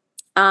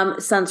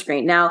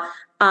sunscreen. Now,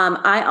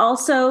 I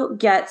also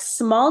get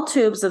small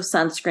tubes of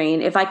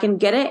sunscreen. If I can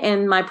get it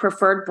in my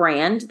preferred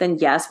brand, then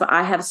yes, but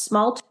I have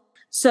small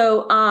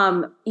So,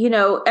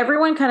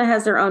 everyone kind of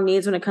has their own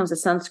needs when it comes to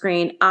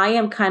sunscreen. I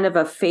am kind of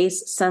a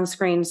face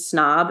sunscreen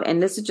snob.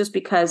 And this is just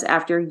because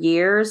after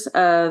years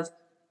of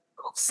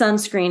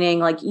sunscreening,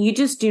 like you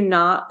just do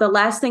not, the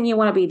last thing you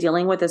want to be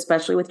dealing with,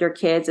 especially with your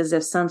kids, is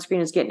if sunscreen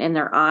is getting in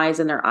their eyes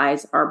and their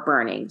eyes are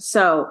burning.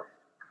 So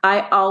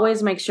I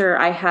always make sure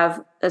I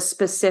have a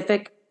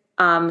specific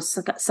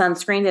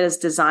sunscreen that is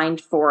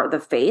designed for the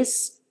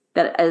face,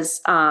 that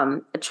is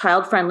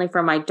child friendly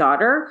for my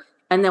daughter.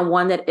 And then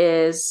one that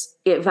is,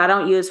 if I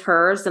don't use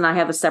hers, then I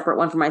have a separate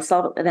one for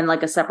myself, and then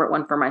like a separate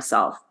one for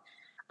myself.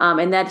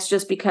 And that's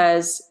just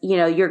because,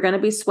 you're going to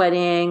be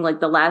sweating. Like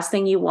the last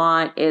thing you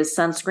want is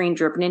sunscreen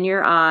dripping in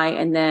your eye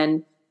and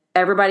then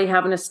everybody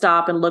having to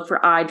stop and look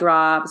for eye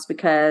drops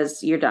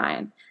because you're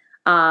dying.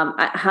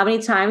 How many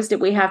times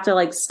did we have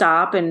to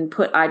stop and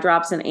put eye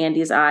drops in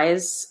Andy's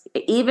eyes?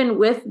 Even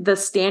with the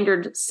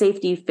standard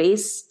safety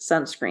face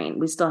sunscreen,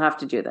 we still have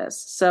to do this.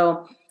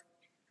 So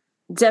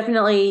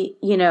definitely,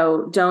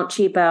 don't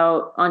cheap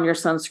out on your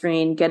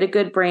sunscreen. Get a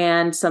good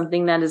brand,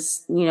 something that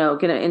is, going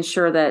to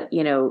ensure that,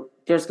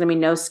 there's going to be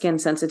no skin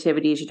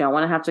sensitivities. You don't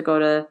want to have to go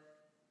to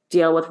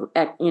deal with,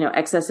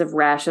 excessive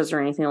rashes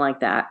or anything like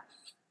that.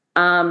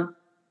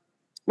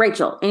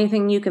 Rachel,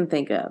 anything you can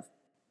think of?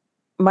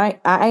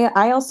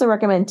 I also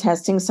recommend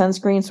testing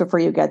sunscreens before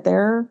you get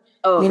there.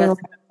 Oh, that's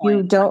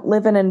you don't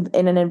live in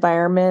an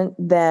environment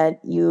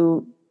that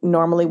you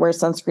normally wear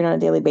sunscreen on a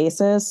daily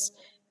basis.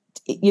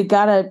 You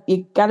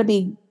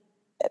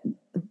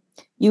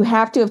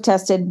have to have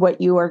tested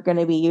what you are going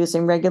to be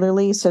using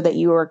regularly so that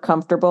you are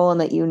comfortable and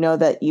that you know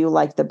that you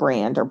like the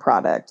brand or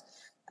product.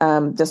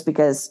 Just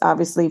because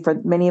obviously for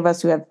many of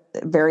us who have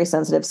very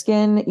sensitive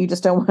skin, you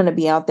just don't want to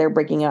be out there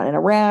breaking out in a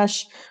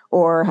rash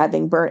or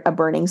having a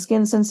burning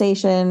skin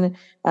sensation,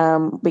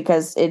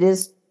 because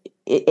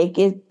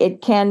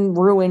it can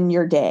ruin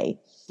your day.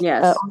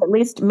 Yes. Or at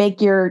least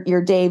make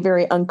your day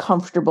very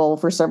uncomfortable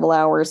for several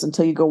hours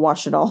until you go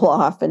wash it all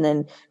off, and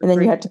then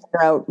you have to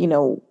figure out,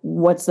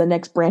 what's the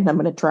next brand I'm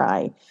going to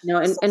try.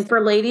 And for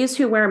ladies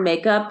who wear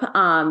makeup,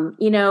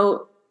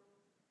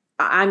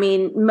 I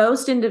mean,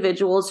 most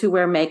individuals who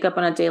wear makeup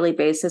on a daily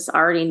basis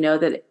already know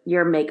that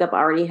your makeup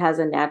already has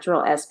a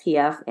natural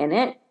SPF in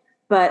it.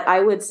 But I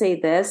would say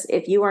this,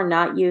 if you are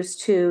not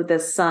used to the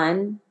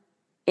sun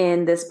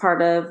in this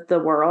part of the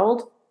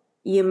world,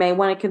 you may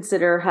want to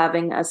consider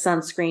having a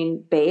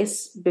sunscreen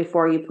base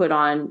before you put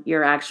on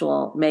your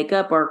actual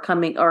makeup,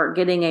 or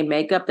getting a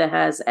makeup that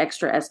has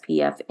extra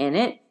SPF in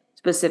it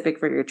specific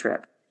for your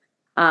trip.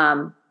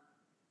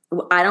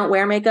 I don't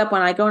wear makeup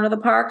when I go into the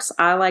parks.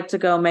 I like to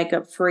go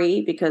makeup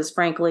free because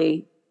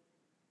frankly,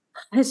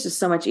 it's just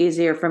so much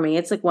easier for me.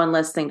 It's like one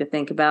less thing to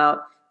think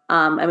about.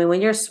 I mean,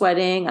 when you're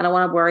sweating, I don't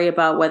want to worry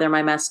about whether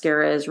my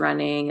mascara is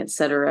running,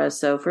 etc.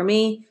 So for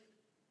me,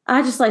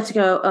 I just like to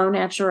go au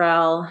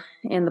naturel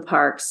in the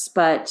parks.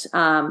 But,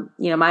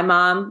 my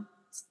mom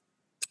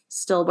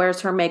still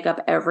wears her makeup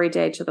every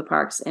day to the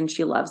parks and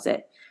she loves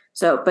it.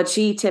 So, but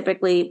she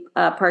typically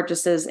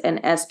purchases an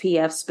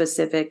SPF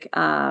specific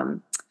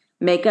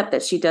makeup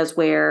that she does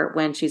wear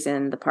when she's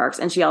in the parks.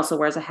 And she also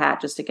wears a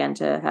hat just again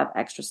to have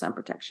extra sun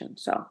protection.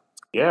 So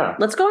yeah,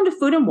 let's go into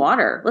food and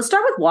water. Let's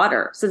start with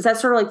water since that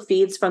sort of like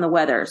feeds from the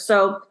weather.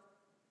 So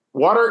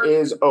water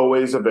is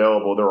always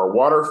available. There are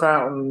water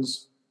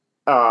fountains.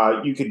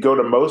 You could go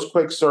to most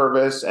quick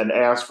service and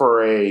ask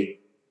for a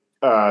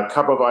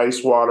cup of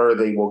ice water.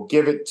 They will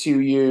give it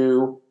to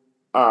you.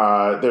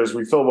 There's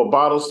refillable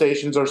bottle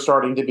stations are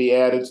starting to be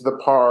added to the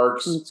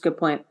parks. That's a good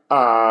point.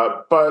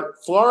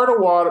 But Florida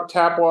water,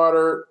 tap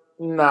water,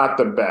 not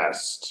the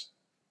best.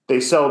 They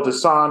sell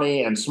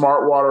Dasani and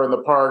Smart Water in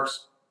the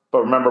parks, but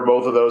remember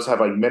both of those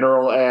have like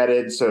mineral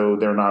added, so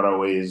they're not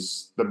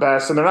always the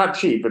best, and they're not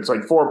cheap. It's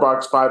like $4,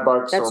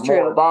 $5 That's or true.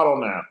 more a bottle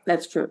now.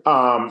 That's true.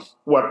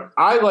 What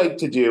I like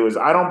to do is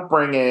I don't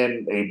bring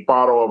in a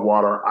bottle of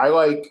water. I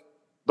like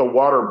the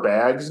water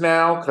bags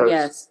now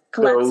because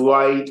they're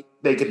light.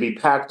 They can be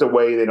packed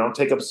away. They don't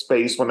take up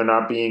space when they're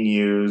not being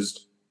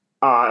used.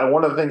 And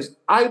one of the things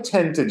I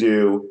tend to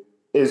do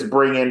is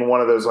bring in one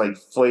of those like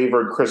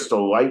flavored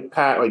Crystal Light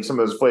like some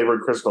of those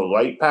flavored Crystal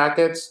Light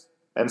packets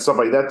and stuff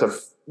like that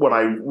when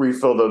I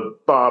refill the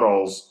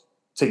bottles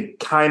to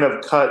kind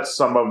of cut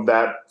some of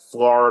that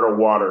Florida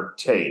water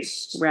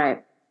taste.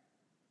 Right.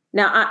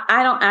 Now,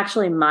 I don't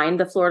actually mind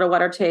the Florida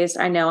water taste.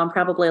 I know I'm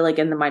probably like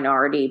in the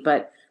minority,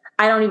 but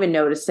I don't even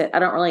notice it.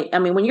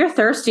 When you're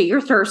thirsty,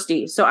 you're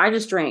thirsty. So I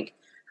just drink.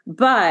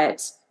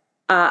 But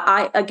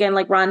again,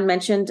 like Ron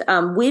mentioned,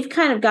 we've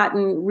kind of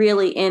gotten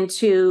really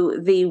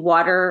into the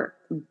water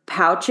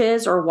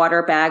pouches or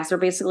water bags. They're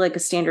basically like a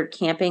standard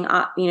camping,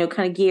 kind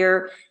of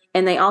gear.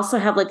 And they also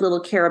have like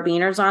little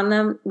carabiners on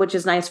them, which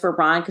is nice for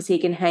Ron because he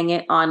can hang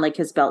it on like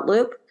his belt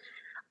loop.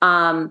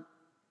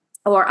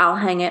 Or I'll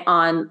hang it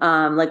on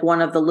like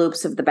one of the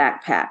loops of the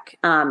backpack.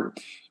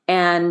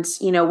 And,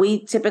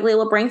 we typically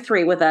will bring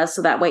 3 with us.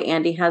 So that way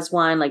Andy has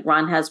one, like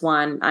Ron has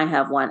one, I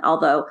have one.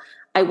 Although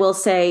I will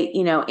say,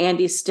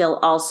 Andy still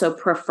also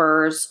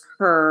prefers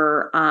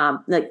her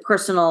like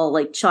personal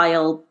like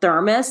child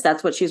thermos.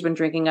 That's what she's been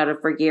drinking out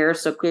of for years.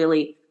 So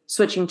clearly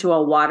switching to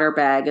a water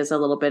bag is a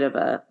little bit of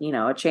a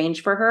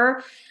change for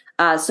her.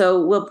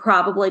 So we'll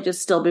probably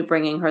just still be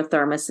bringing her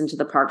thermos into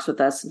the parks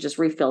with us and just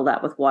refill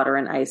that with water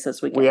and ice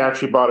as we go. We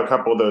actually bought a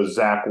couple of those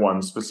Zach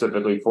ones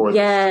specifically for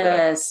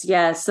this.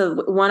 Yes. So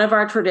one of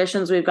our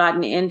traditions we've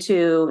gotten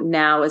into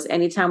now is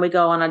anytime we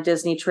go on a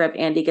Disney trip,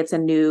 Andy gets a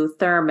new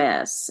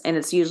thermos, and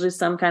it's usually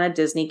some kind of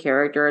Disney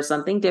character or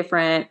something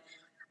different.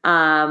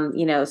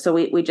 So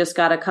we just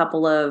got a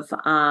couple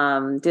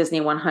of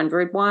Disney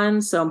 100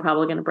 ones. So I'm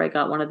probably going to break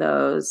out one of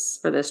those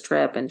for this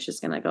trip, and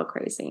she's going to go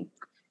crazy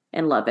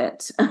and love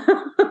it.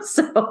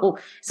 So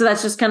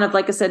that's just kind of,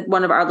 like I said,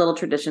 one of our little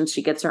traditions.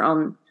 She gets her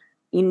own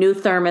new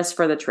thermos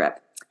for the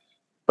trip.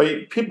 But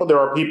there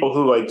are people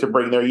who like to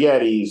bring their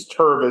Yetis,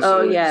 Tervises.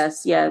 Oh,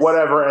 yes.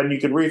 Whatever, and you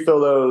can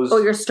refill those. Oh,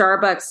 your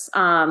Starbucks,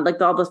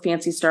 like all those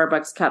fancy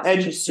Starbucks cups.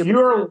 And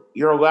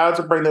you're allowed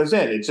to bring those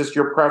in. It's just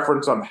your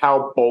preference on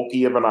how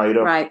bulky of an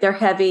item. Right. They're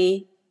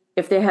heavy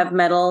if they have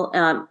metal,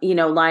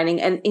 lining.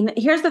 And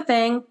here's the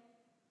thing.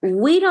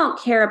 We don't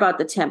care about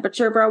the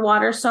temperature of our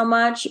water so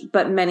much,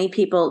 but many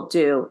people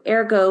do.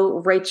 Ergo,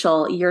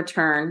 Rachel, your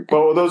turn.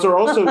 Well, those are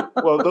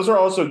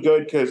also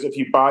good because if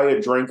you buy a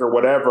drink or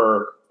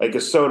whatever, like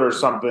a soda or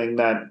something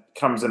that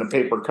comes in a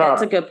paper cup,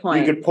 that's a good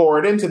point. You could pour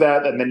it into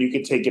that, and then you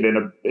could take it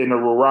in a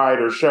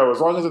ride or show. As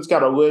long as it's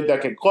got a lid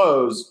that can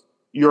close,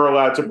 you're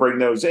allowed to bring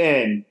those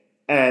in,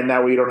 and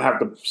that way you don't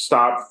have to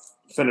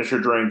finish your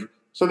drink.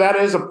 So that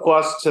is a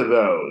plus to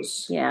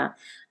those. Yeah.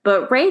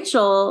 But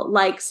Rachel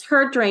likes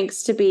her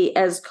drinks to be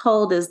as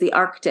cold as the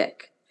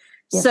Arctic.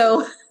 Yes.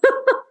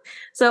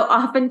 So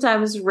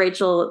oftentimes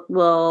Rachel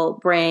will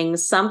bring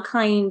some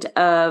kind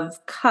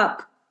of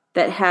cup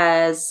that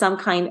has some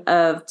kind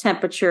of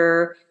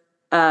temperature,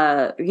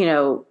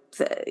 metal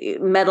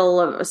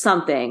of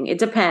something. It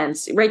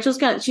depends.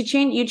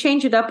 You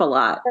change it up a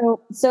lot.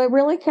 So it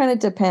really kind of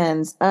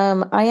depends.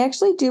 I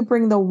actually do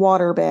bring the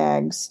water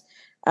bags.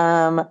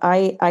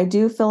 I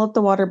do fill up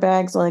the water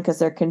bags only because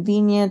they're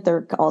convenient.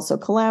 They're also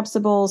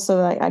collapsible, so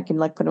that I can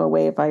like put them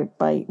away if I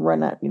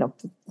run out,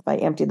 if I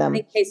empty them. I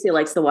think Casey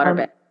likes the water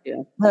bag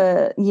too.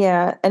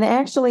 And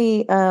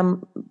actually,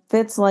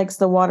 Fitz likes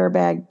the water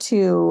bag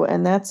too,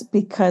 and that's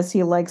because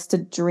he likes to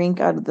drink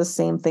out of the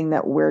same thing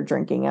that we're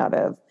drinking out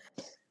of.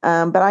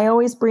 But I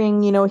always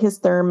bring, his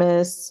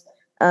thermos,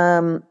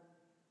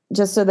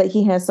 just so that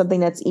he has something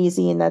that's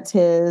easy and that's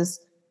his.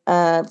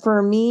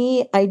 For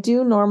me, I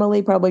do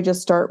normally probably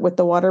just start with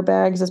the water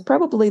bags. It's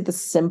probably the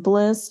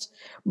simplest,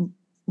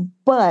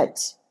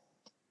 but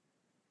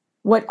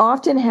what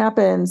often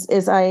happens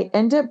is I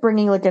end up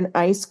bringing like an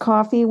iced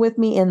coffee with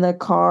me in the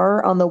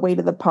car on the way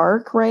to the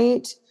park,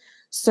 right?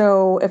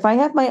 So if I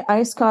have my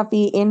iced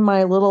coffee in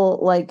my little,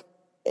 like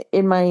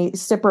in my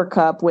sipper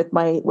cup with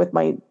my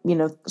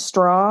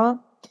straw,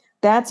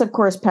 that's of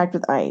course packed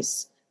with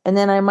ice. And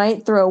then I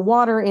might throw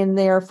water in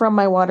there from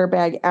my water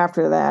bag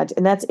after that.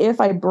 And that's if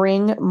I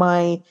bring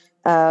my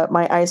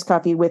iced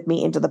coffee with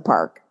me into the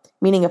park.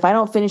 Meaning if I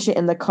don't finish it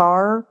in the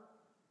car,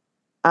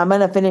 I'm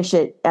going to finish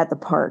it at the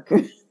park.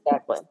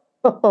 Exactly.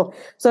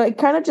 So it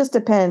kind of just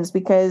depends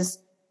because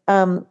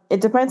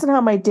it depends on how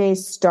my day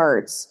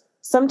starts.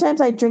 Sometimes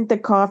I drink the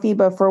coffee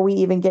before we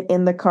even get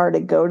in the car to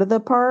go to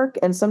the park.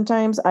 And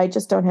sometimes I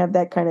just don't have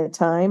that kind of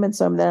time. And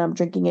so then I'm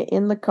drinking it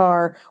in the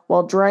car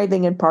while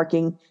driving and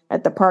parking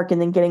at the park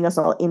and then getting us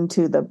all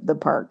into the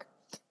park.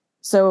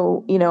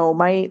 So,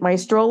 my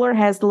stroller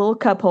has the little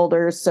cup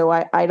holders. So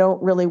I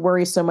don't really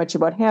worry so much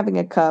about having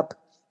a cup.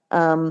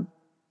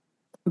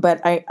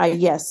 But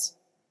yes,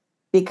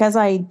 because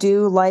I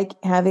do like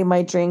having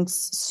my drinks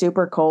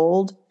super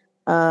cold,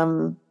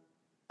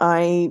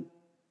 I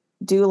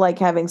do like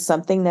having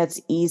something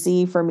that's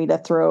easy for me to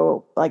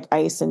throw like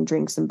ice and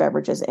drinks and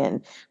beverages in.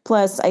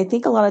 Plus, I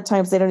think a lot of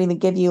times they don't even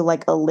give you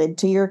like a lid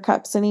to your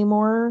cups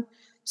anymore.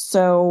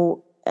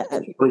 So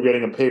we're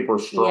getting a paper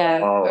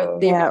straw.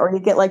 Yeah, or you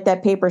get like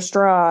that paper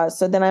straw.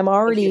 So then I'm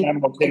already. In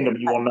Animal Kingdom,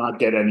 you will not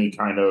get any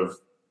kind of.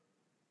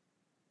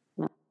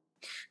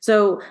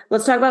 So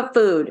let's talk about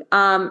food.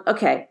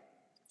 Okay.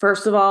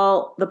 First of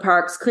all, the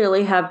parks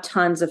clearly have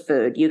tons of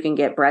food. You can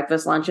get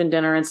breakfast, lunch, and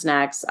dinner and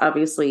snacks,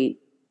 obviously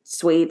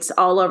sweets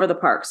all over the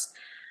parks.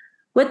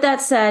 With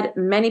that said,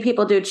 many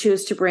people do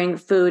choose to bring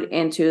food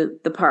into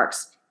the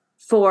parks.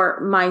 For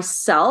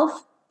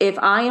myself, if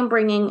I am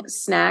bringing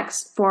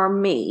snacks for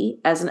me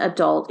as an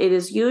adult, it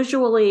is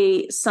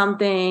usually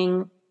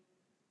something,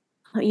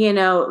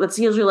 it's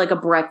usually like a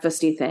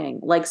breakfasty thing,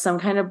 like some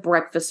kind of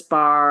breakfast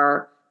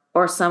bar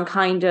or some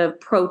kind of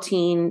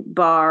protein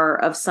bar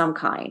of some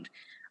kind.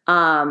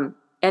 And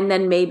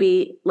then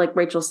maybe, like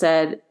Rachel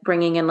said,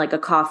 bringing in like a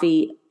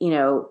coffee,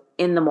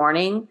 in the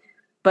morning.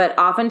 But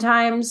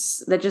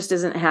oftentimes that just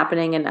isn't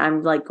happening. And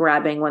I'm like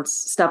grabbing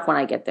stuff when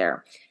I get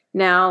there.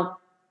 Now,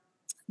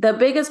 the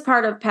biggest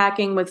part of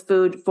packing with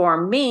food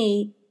for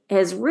me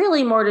has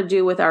really more to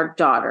do with our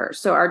daughter.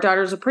 So our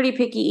daughter's a pretty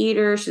picky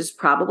eater. She's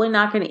probably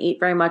not going to eat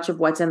very much of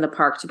what's in the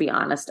park, to be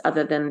honest,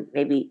 other than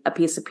maybe a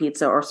piece of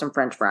pizza or some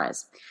French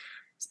fries.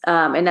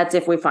 And that's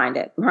if we find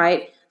it,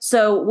 right?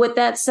 So with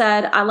that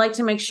said, I like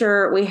to make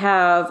sure we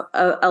have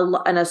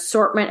an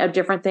assortment of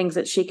different things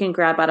that she can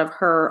grab out of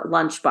her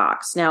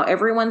lunchbox. Now,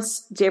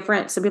 everyone's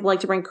different. Some people like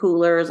to bring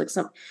coolers.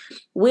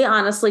 We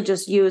honestly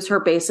just use her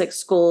basic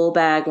school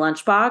bag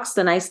lunchbox.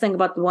 The nice thing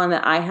about the one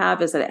that I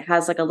have is that it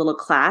has like a little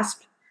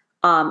clasp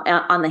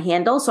on the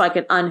handle, so I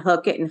can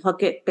unhook it and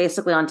hook it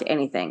basically onto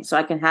anything. So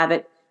I can have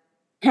it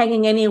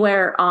hanging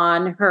anywhere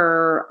on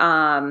her,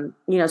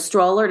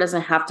 stroller. It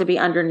doesn't have to be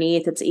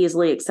underneath. It's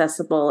easily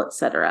accessible,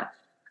 etc.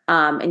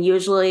 And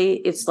usually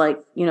it's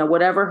like,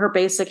 whatever her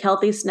basic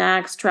healthy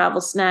snacks, travel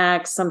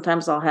snacks.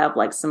 Sometimes I'll have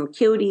like some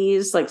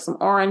cuties, like some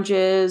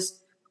oranges,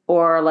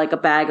 or like a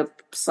bag of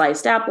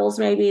sliced apples,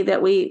 maybe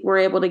that we were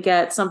able to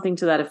get, something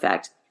to that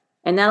effect.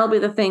 And that'll be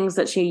the things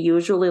that she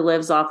usually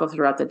lives off of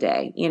throughout the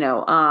day.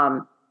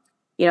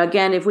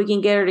 Again, if we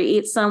can get her to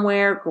eat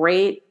somewhere,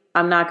 great.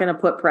 I'm not going to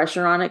put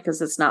pressure on it because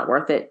it's not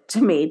worth it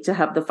to me to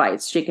have the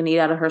fights. She can eat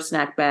out of her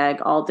snack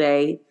bag all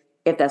day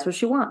if that's what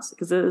she wants,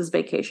 because it is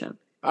vacation.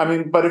 I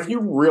mean, but if you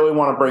really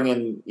want to bring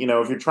in,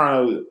 if you're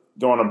trying to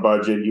go on a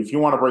budget, if you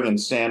want to bring in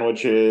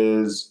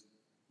sandwiches,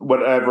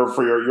 whatever,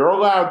 you're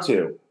allowed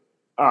to.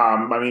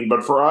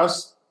 But for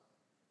us,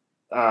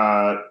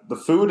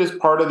 the food is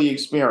part of the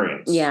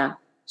experience. Yeah.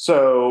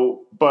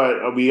 So,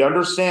 but we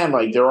understand,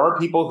 like, there are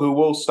people who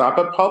will stop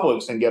at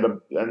Publix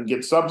and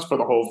get subs for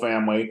the whole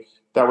family.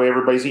 That way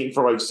everybody's eating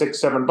for like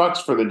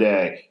 $6-7 for the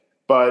day.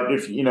 But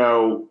if,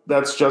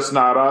 that's just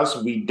not us.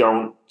 We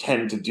don't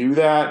tend to do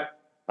that.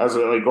 As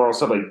like Laurel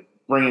said, like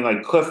bringing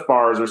like Cliff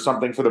Bars or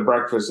something for the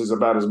breakfast is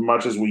about as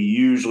much as we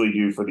usually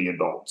do for the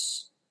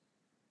adults.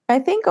 I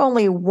think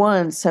only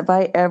once have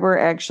I ever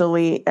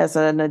actually, as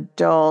an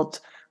adult,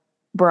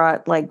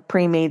 brought like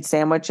pre-made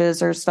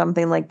sandwiches or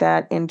something like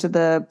that into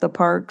the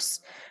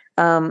parks.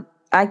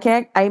 I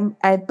can't.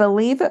 I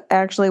believe it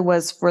actually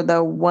was for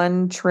the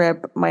one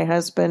trip my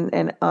husband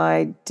and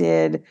I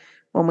did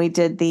when we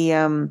did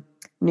the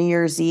New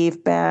Year's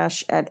Eve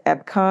bash at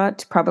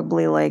Epcot,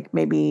 probably like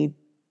maybe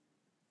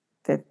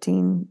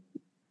 15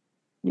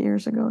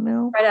 years ago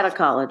now. Right out of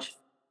college.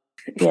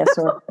 Yeah,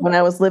 so when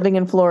I was living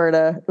in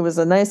Florida, it was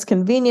a nice,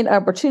 convenient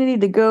opportunity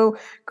to go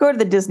to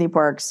the Disney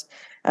parks.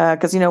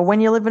 Because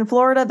when you live in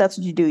Florida, that's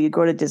what you do. You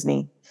go to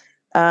Disney.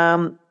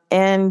 I'm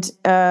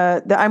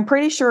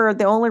pretty sure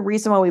the only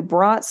reason why we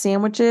brought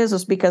sandwiches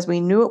was because we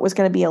knew it was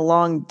going to be a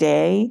long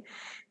day,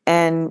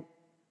 and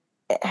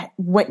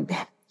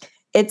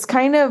it's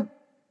kind of,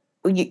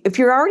 if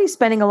you're already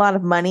spending a lot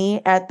of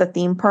money at the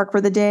theme park for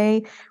the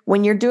day,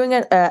 when you're doing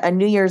a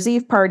New Year's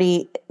Eve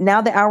party, now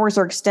the hours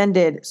are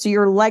extended, so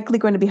you're likely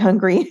going to be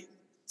hungry.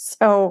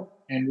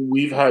 And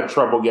we've had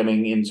trouble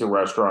getting into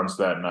restaurants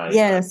that night.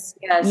 Yes.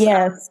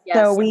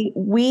 So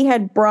we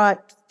had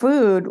brought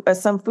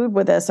some food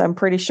with us, I'm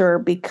pretty sure,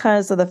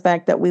 because of the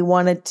fact that we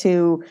wanted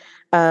to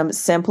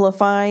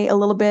simplify a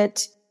little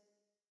bit.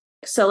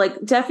 So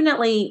like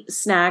definitely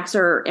snacks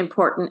are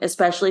important,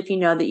 especially if you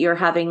know that you're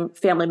having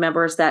family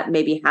members that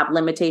maybe have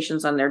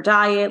limitations on their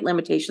diet, or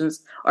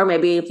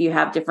maybe if you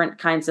have different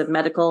kinds of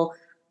medical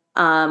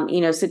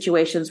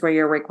situations where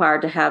you're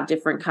required to have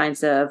different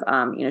kinds of,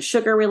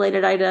 sugar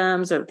related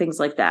items or things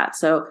like that.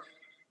 So,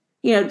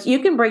 you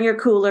can bring your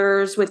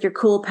coolers with your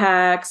cool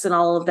packs and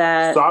all of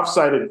that.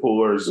 Soft-sided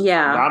coolers.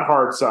 Yeah. Not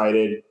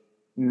hard-sided.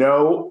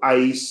 No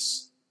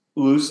ice,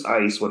 loose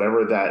ice,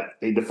 whatever that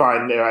they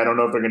define there. I don't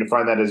know if they're going to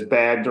define that as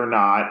bagged or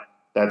not.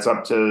 That's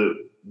up to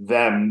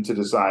them to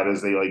decide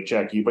as they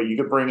check you. But you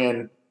could bring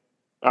in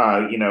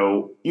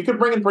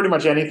pretty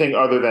much anything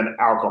other than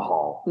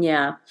alcohol.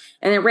 Yeah.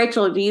 And then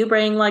Rachel, do you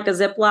bring like a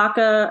Ziploc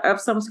of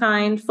some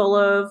kind full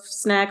of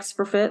snacks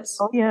for Fitz?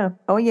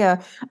 Oh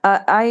yeah.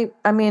 I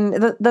mean,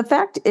 the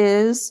fact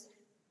is,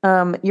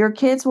 your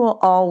kids will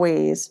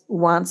always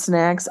want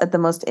snacks at the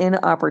most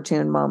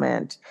inopportune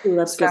moment. Ooh,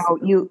 that's so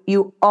good.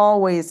 you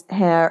always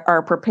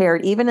are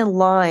prepared, even in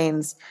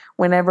lines,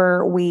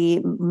 whenever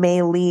we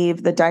may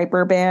leave the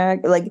diaper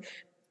bag,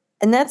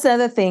 and that's the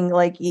other thing.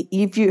 Like,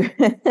 if you,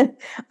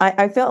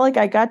 I felt like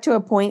I got to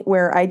a point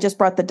where I just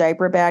brought the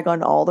diaper bag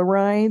on all the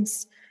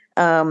rides,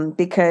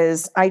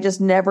 because I just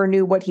never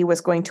knew what he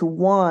was going to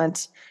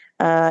want.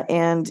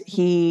 And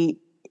he,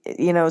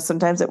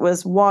 sometimes it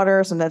was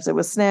water, sometimes it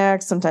was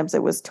snacks, sometimes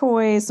it was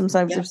toys,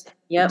 sometimes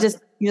you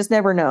just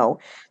never know.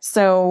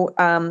 So,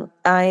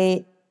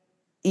 I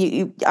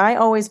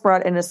always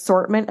brought an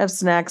assortment of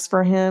snacks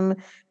for him,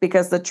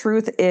 because the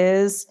truth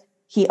is,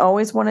 he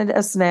always wanted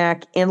a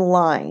snack in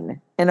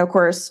line. And of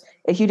course,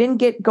 if you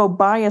didn't go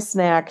buy a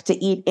snack to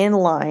eat in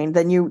line,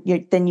 then you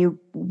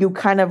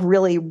kind of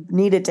really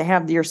needed to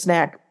have your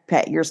snack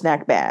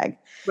bag.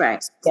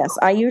 Right. Yes,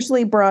 I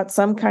usually brought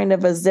some kind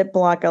of a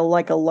Ziploc,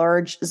 like a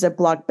large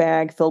Ziploc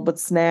bag filled with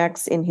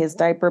snacks in his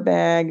diaper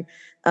bag.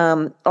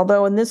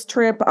 Although in this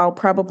trip, I'll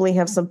probably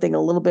have something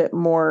a little bit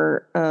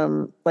more,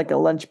 like a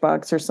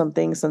lunchbox or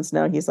something, since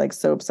now he's like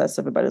so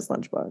obsessive about his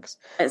lunchbox.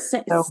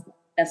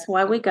 That's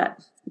why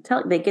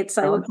they get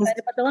so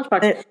excited about the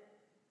lunchbox.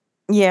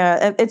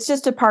 Yeah, it's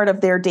just a part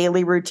of their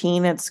daily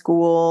routine at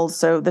school.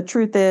 So the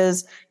truth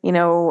is, if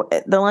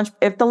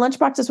the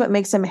lunchbox is what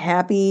makes them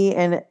happy,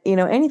 and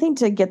anything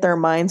to get their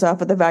minds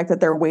off of the fact that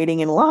they're waiting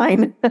in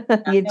line,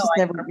 you just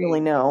never really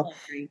know,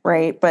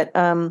 right? But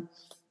and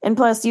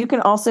plus, you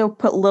can also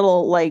put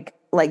little like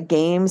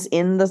games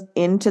into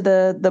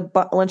the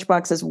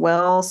lunchbox as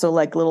well. So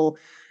like little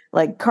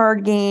like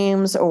card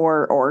games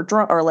or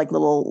like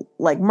little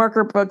like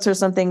marker books or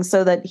something,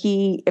 so that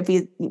if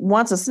he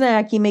wants a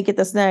snack, he may get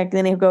the snack, and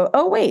then he'll go,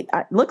 oh wait,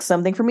 look,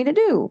 something for me to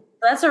do.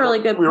 That's a really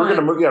good point.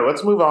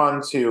 Let's move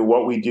on to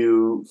what we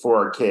do for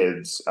our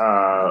kids.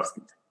 Well,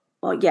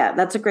 yeah,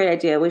 that's a great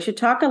idea. We should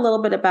talk a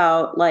little bit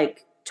about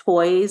like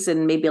toys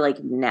and maybe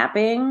like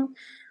napping.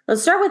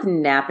 Let's start with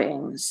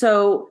napping.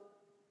 So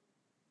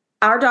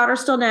our daughter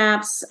still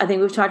naps. I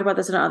think we've talked about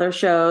this in other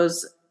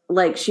shows.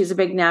 Like, she's a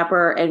big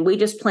napper, and we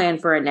just plan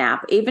for a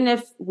nap. Even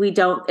if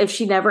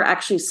she never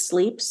actually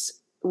sleeps,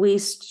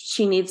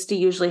 she needs to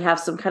usually have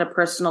some kind of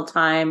personal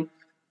time,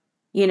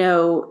 in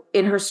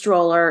her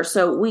stroller.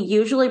 So we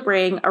usually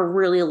bring a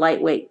really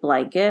lightweight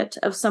blanket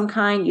of some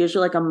kind,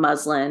 usually like a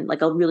muslin,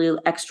 like a really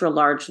extra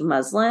large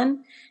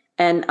muslin.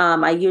 And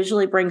I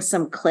usually bring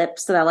some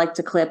clips that I like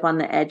to clip on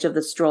the edge of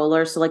the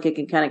stroller, so like it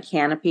can kind of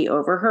canopy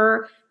over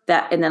her,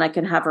 and then I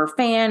can have her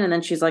fan, and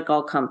then she's like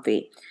all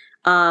comfy.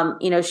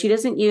 She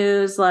doesn't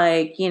use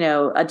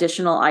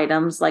additional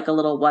items like a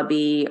little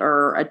wubby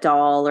or a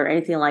doll or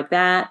anything like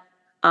that.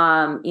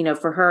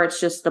 For her, it's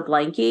just the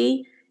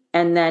blankie.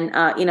 And then,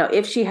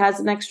 if she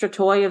has an extra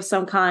toy of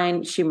some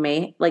kind, she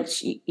may want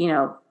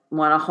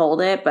to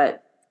hold it,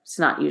 but it's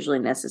not usually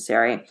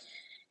necessary.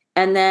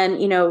 And then,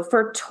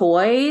 for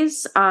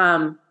toys,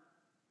 man,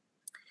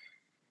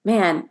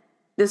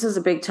 this is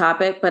a big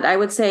topic, but I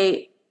would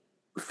say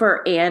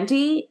for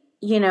Andy,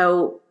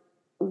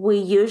 we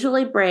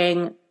usually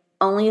bring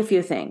only a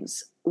few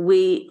things.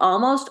 We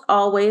almost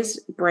always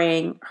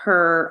bring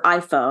her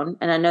iPhone.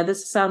 And I know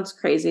this sounds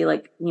crazy,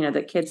 like,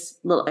 the kids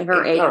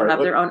her age will have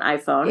their own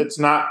iPhone. It's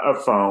not a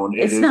phone.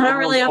 It's not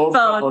really a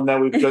phone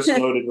that we've just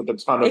loaded with a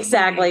ton of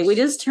Exactly. movies. We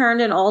just turned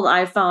an old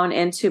iPhone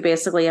into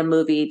basically a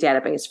movie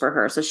database for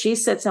her. So she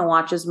sits and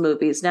watches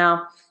movies.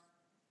 Now,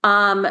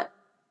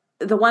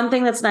 the one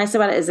thing that's nice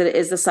about it is that it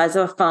is the size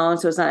of a phone,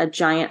 so it's not a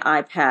giant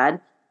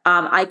iPad.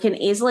 I can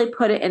easily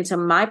put it into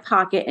my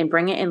pocket and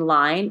bring it in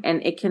line,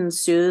 and it can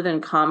soothe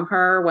and calm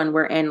her when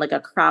we're in like a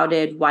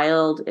crowded,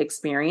 wild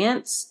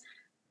experience.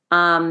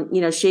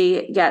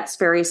 She gets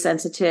very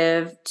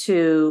sensitive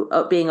to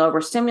being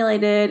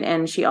overstimulated,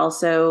 and she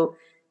also,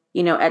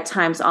 at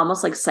times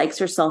almost like psychs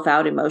herself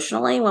out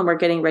emotionally when we're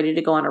getting ready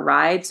to go on a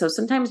ride. So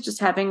sometimes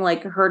just having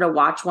like her to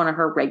watch one of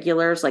her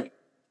regulars, like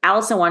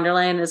Alice in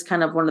Wonderland is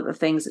kind of one of the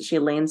things that she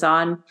leans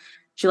on.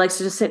 She likes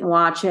to just sit and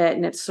watch it,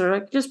 and it sort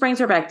of just brings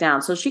her back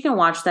down. So she can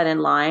watch that in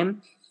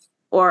line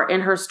or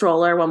in her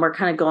stroller when we're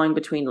kind of going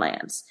between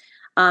lands.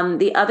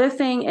 The other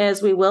thing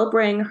is we will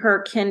bring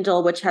her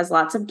Kindle, which has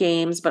lots of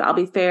games, but I'll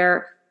be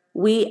fair,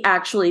 we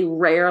actually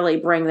rarely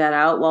bring that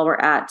out while we're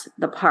at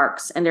the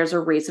parks. And there's a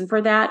reason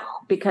for that,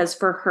 because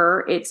for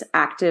her, it's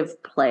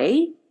active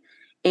play.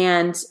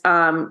 And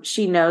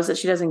she knows that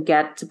she doesn't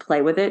get to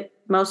play with it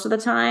most of the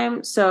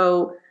time.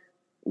 So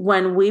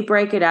when we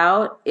break it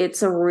out,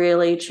 it's a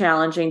really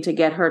challenging to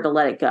get her to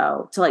let it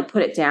go, to like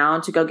put it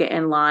down, to go get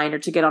in line or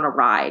to get on a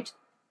ride.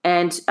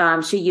 And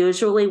she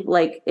usually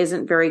like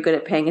isn't very good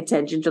at paying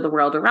attention to the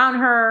world around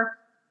her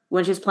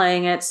when she's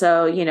playing it.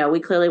 So,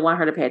 we clearly want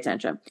her to pay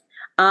attention.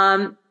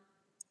 So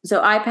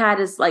iPad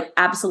is like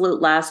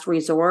absolute last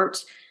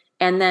resort.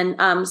 And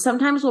then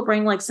sometimes we'll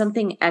bring like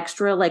something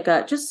extra, like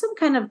just some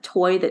kind of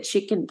toy that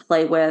she can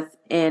play with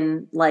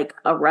in like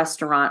a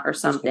restaurant or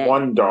something. Just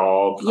one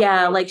doll.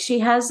 Yeah, like she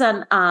has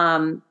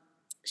a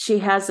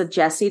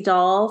Jessie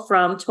doll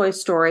from Toy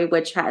Story,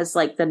 which has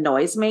like the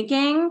noise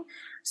making.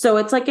 So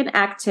it's like an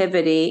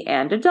activity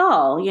and a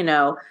doll,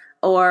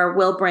 or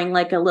we'll bring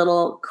like a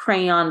little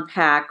crayon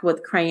pack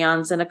with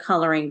crayons and a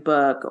coloring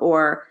book,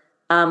 or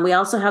we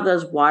also have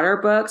those water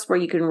books where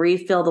you can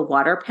refill the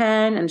water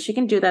pen, and she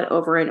can do that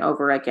over and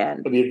over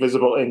again. The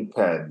invisible ink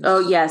pens. Oh,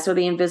 yeah. So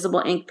the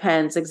invisible ink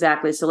pens.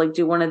 Exactly. So like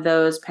do one of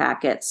those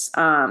packets.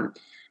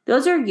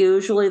 Those are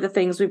usually the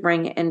things we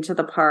bring into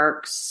the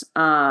parks.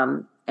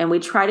 And we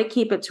try to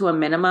keep it to a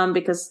minimum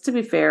because, to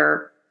be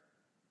fair,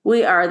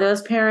 we are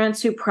those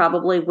parents who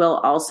probably will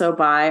also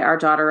buy our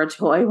daughter a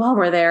toy while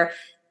we're there.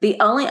 The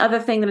only other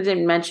thing that I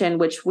didn't mention,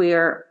 which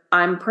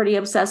I'm pretty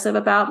obsessive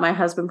about, my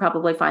husband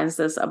probably finds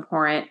this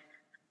abhorrent,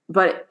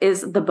 but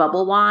is the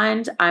bubble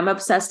wand. I'm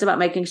obsessed about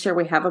making sure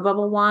we have a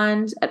bubble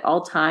wand at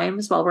all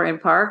times while we're in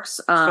parks.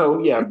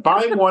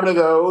 Buying one of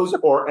those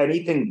or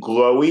anything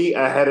glowy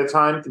ahead of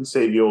time can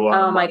save you a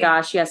lot. Oh my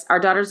gosh, yes. Our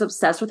daughter's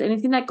obsessed with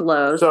anything that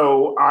glows.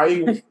 So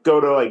I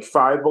go to like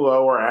Five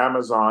Below or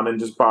Amazon and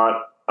just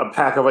bought a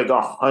pack of like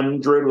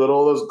 100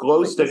 little of those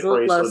glow stick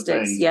bracelet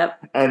things.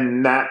 Yep.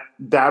 And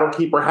that'll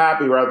keep her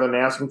happy rather than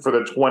asking for the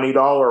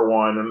 $20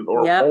 one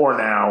or more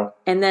now.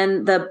 And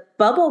then the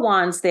bubble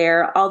wands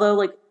there, although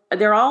like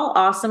they're all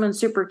awesome and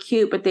super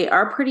cute, but they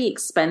are pretty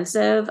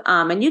expensive.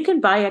 And you can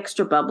buy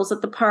extra bubbles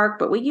at the park,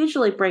 but we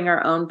usually bring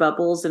our own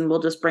bubbles, and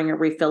we'll just bring a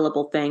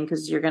refillable thing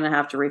because you're going to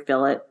have to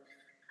refill it.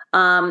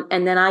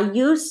 And then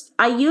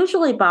I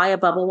usually buy a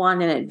bubble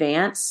wand in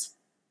advance.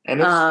 And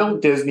it's still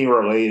Disney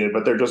related,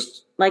 but they're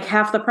just like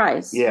half the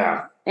price.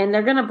 Yeah. And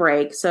they're going to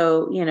break.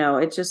 So,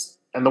 it just.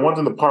 And the ones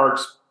in the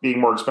parks being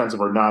more expensive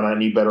are not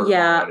any better.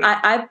 Yeah.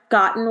 I've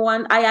gotten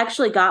one. I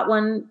actually got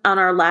one on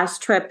our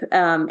last trip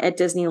at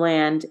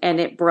Disneyland,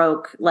 and it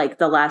broke like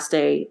the last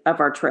day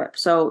of our trip.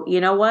 So, you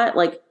know what?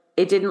 Like,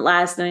 it didn't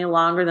last any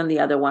longer than the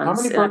other ones. How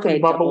many birthday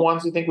bubble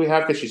wands do you think we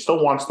have? Because she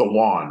still wants the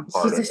wand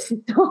part of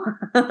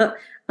it.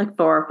 Like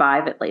 4 or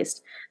 5 at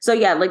least. So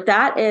yeah, like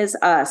that is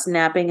us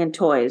napping and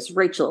toys.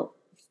 Rachel,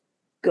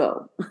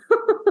 go.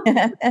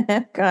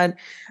 God.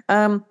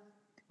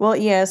 Well,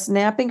 yes,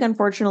 napping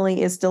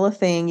unfortunately is still a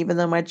thing, even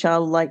though my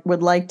child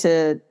would like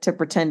to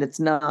pretend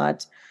it's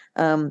not.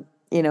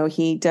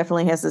 He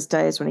definitely has his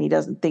days when he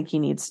doesn't think he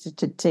needs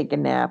to take a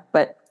nap.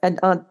 But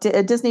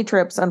at Disney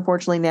trips,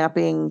 unfortunately,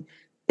 napping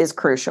is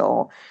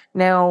crucial.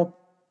 Now,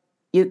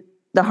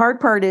 the hard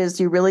part is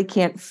you really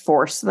can't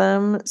force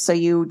them. So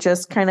you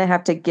just kind of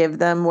have to give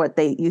them what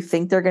you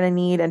think they're going to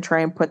need and try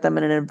and put them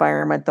in an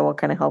environment that will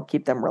kind of help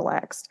keep them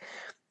relaxed.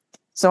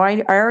 So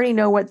I already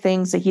know what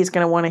things that he's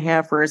going to want to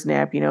have for his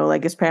nap,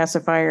 like his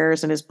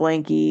pacifiers and his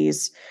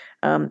blankies.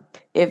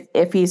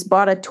 If he's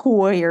bought a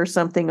toy or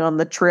something on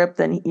the trip,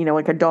 then,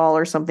 like a doll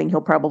or something, he'll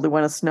probably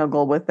want to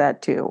snuggle with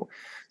that too.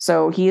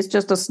 So he's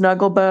just a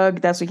snuggle bug.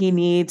 That's what he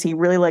needs. He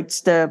really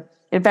likes to,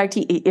 in fact,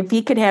 if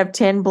he could have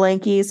 10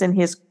 blankies in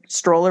his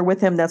stroller with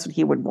him, that's what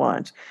he would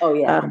want. Oh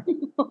yeah.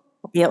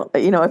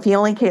 if he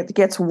only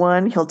gets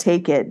one, he'll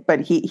take it.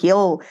 But he's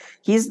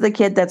the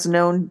kid that's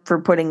known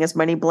for putting as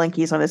many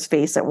blankies on his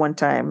face at one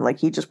time. Like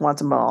he just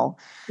wants them all.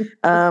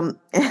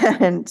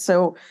 And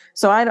so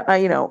I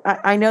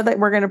know that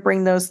we're going to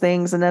bring those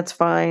things, and that's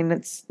fine.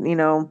 It's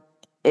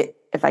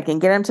if I can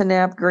get him to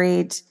nap,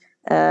 great.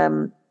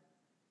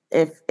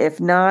 If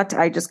not,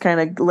 I just kind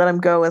of let him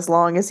go as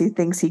long as he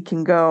thinks he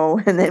can go,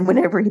 and then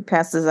whenever he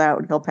passes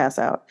out, he'll pass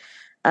out.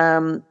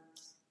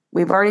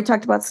 We've already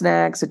talked about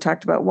snacks. We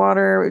talked about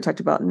water. We talked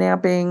about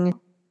napping.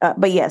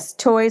 But yes,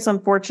 toys,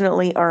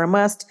 unfortunately, are a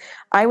must.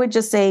 I would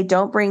just say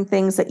don't bring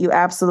things that you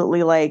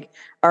absolutely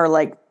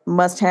are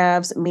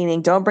must-haves,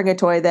 meaning don't bring a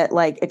toy that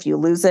if you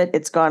lose it,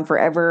 it's gone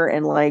forever.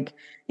 And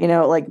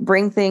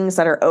bring things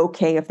that are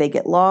okay if they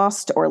get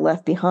lost or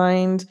left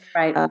behind.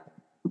 Right.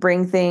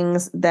 Bring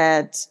things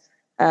that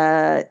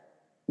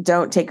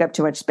don't take up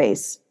too much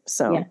space.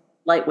 So yeah,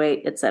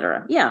 lightweight,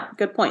 etc. Yeah,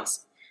 good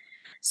points.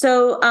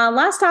 So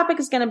last topic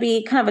is going to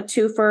be kind of a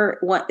twofer: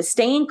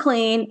 staying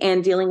clean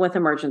and dealing with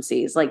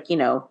emergencies,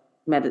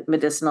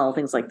 medicinal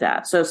things like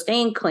that. So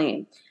staying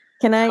clean.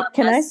 Can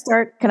I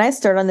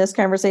start on this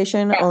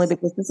conversation? Yes. Only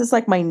because this is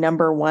my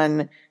number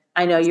one.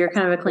 I know you're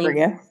kind of a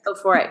clean. Go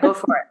for it.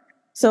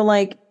 So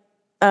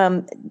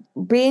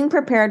being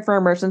prepared for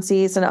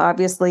emergencies, and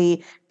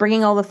obviously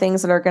bringing all the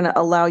things that are going to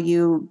allow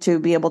you to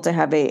be able to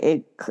have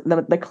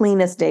the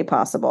cleanest day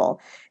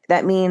possible.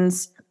 That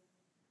means,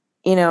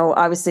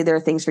 obviously there are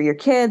things for your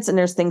kids and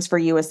there's things for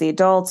you as the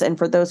adults. And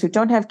for those who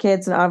don't have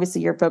kids, and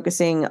obviously you're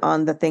focusing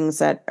on the things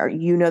that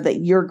that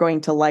you're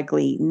going to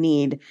likely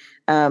need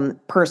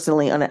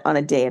personally on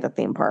a day at a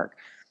theme park.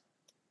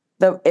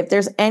 If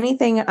there's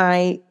anything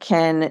I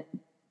can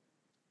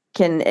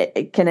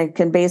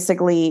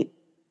basically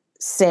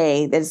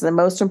say that is the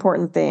most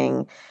important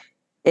thing,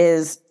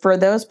 is for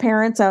those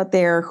parents out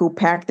there who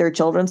pack their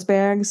children's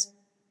bags,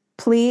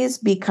 please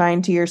be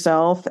kind to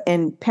yourself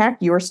and pack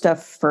your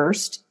stuff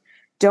first.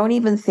 Don't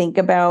even think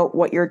about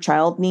what your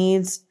child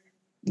needs.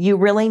 You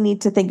really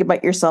need to think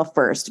about yourself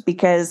first,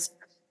 because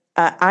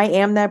I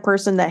am that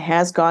person that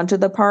has gone to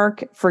the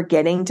park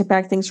forgetting to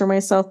pack things for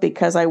myself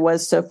because I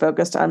was so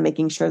focused on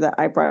making sure that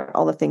I brought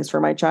all the things for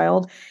my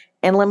child.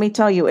 And let me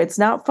tell you, it's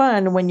not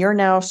fun when you're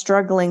now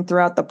struggling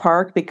throughout the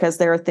park because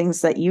there are things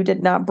that you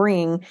did not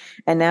bring.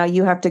 And now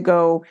you have to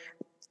go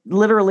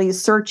literally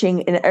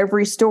searching in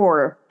every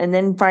store, and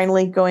then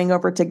finally going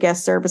over to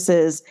guest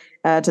services,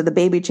 to the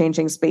baby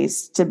changing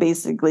space to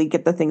basically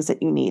get the things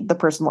that you need, the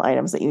personal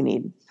items that you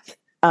need.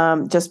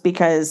 Just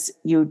because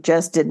you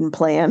just didn't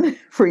plan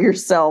for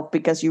yourself,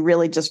 because you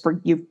really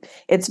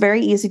it's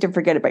very easy to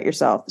forget about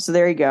yourself. So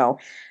there you go.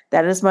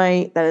 That is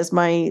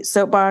my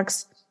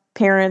soapbox.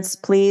 Parents,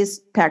 please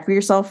pack for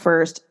yourself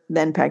first,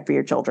 then pack for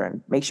your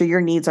children. Make sure your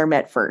needs are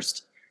met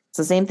first. It's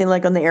the same thing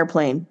like on the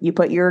airplane. You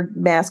put your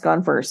mask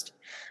on first.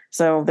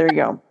 So there you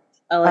go.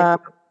 I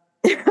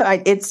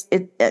like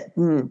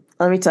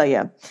let me tell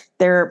you,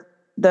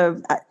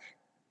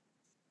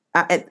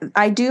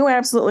 I do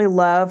absolutely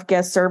love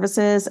guest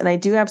services, and I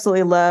do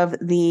absolutely love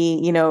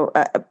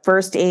the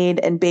first aid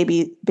and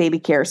baby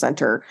care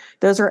center.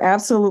 Those are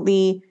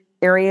absolutely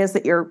areas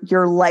that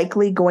you're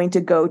likely going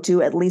to go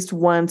to at least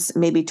once,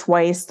 maybe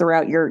twice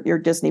throughout your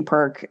Disney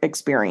park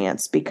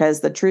experience,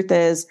 because the truth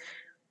is,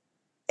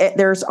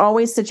 there's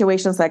always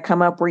situations that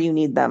come up where you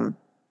need them.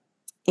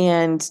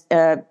 And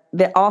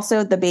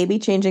also the baby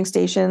changing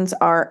stations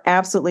are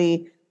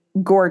absolutely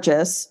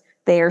gorgeous.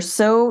 They are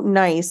so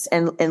nice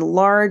and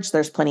large.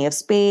 There's plenty of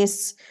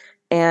space,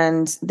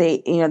 and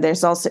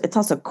it's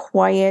also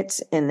quiet,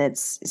 and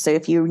so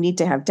if you need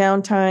to have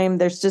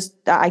downtime,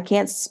 I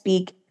can't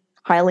speak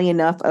highly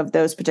enough of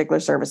those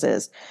particular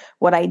services.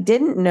 What I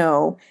didn't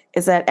know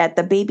is that at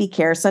the baby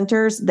care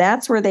centers,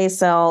 that's where they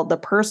sell the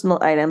personal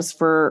items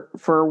for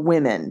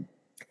women.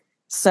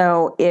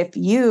 So if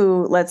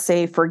you, let's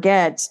say,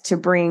 forget to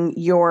bring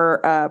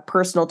your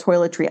personal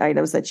toiletry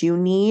items that you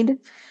need,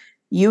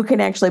 you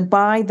can actually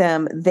buy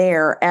them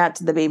there at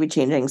the baby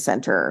changing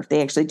center.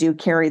 They actually do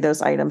carry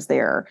those items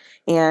there.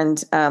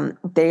 And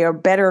they are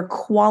better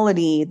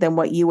quality than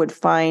what you would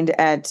find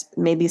at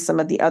maybe some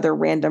of the other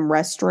random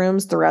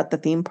restrooms throughout the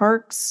theme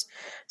parks.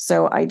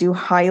 So I do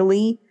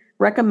highly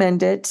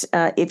recommend it.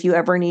 If you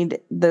ever need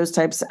those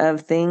types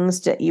of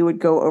things, that you would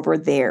go over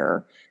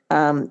there.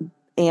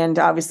 And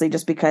obviously,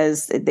 just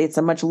because it's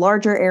a much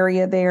larger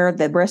area there,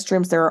 the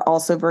restrooms there are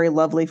also very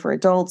lovely for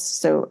adults.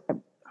 So I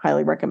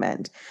highly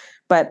recommend.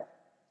 But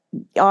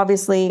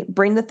obviously,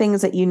 bring the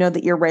things that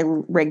that you're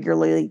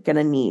regularly going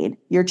to need.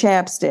 Your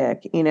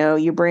chapstick,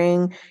 you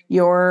bring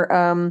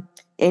your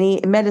any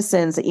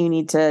medicines that you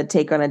need to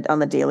take on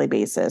the daily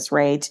basis,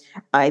 right?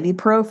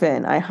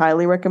 Ibuprofen. I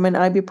highly recommend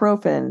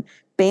ibuprofen.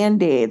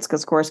 Band-aids,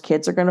 because of course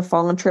kids are going to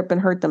fall and trip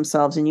and hurt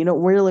themselves, and you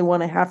don't really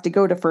want to have to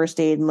go to first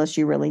aid unless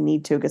you really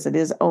need to, because it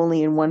is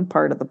only in one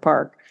part of the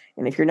park.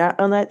 And if you're not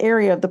on that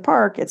area of the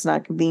park, it's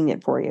not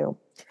convenient for you.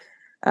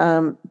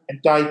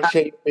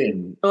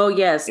 Anti-chafing. Oh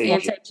yes,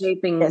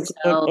 anti-chafing yes,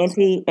 gel.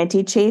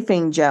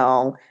 Anti-chafing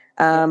gel.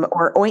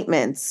 or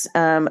ointments.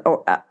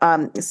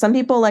 Some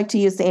people like to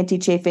use the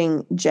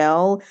anti-chafing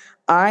gel.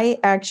 I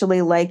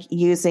actually like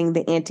using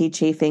the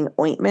anti-chafing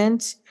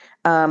ointment.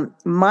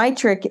 My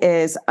trick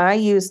is I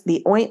use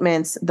the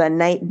ointments the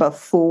night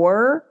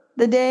before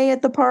the day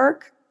at the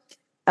park.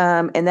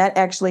 And that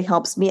actually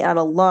helps me out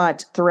a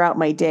lot throughout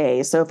my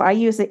day. So if I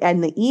use it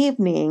in the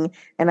evening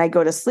and I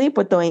go to sleep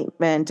with the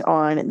ointment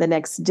on the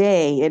next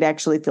day, it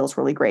actually feels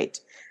really great.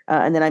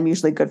 And then I'm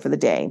usually good for the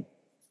day.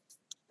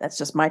 That's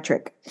just my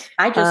trick.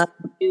 I just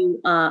do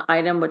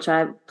item which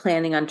I'm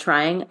planning on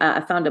trying.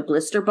 I found a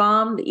blister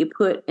balm that you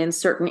put in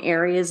certain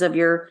areas of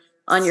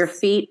on your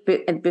feet,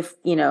 and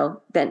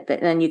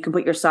then you can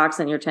put your socks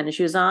and your tennis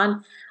shoes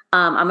on.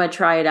 I'm gonna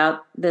try it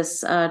out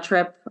this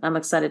trip. I'm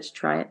excited to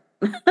try it.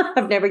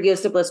 I've never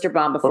used a blister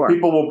balm before. But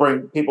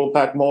people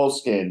pack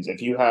moleskins.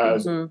 If you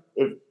have,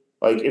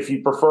 if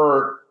you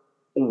prefer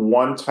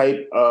one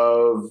type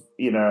of,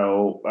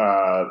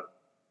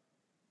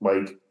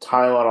 like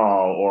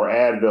Tylenol or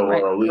Advil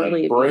or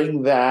Aleve,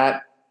 bring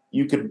that.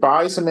 You could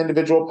buy some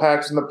individual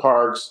packs in the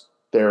parks.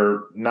 They're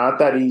not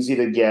that easy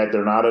to get.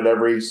 They're not at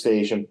every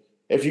station.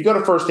 If you go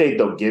to First Aid,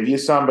 they'll give you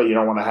some, but you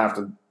don't want to have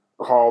to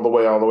haul all the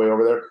way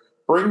over there.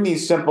 Bring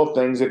these simple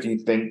things if you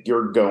think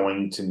you're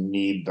going to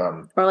need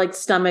them. Or like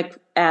stomach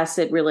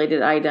acid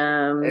related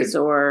items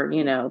or,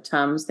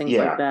 Tums, things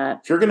like that.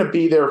 If you're going to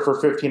be there for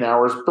 15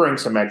 hours, bring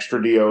some extra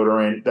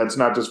deodorant. That's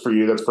not just for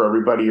you. That's for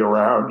everybody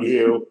around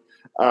you.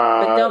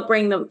 But don't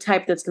bring the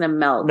type that's going to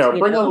melt. No,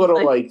 bring a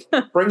little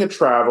bring a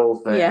travel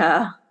thing.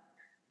 Yeah.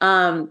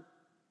 And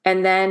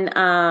then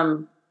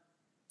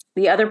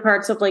the other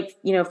parts of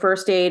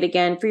First Aid,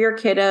 again, for your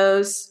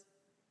kiddos,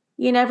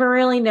 you never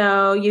really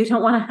know. You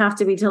don't want to have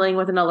to be dealing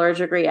with an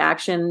allergic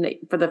reaction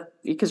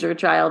because your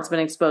child's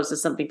been exposed to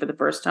something for the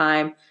first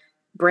time.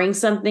 Bring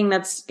something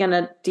that's going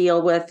to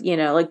deal with,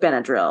 like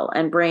Benadryl,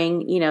 and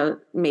bring,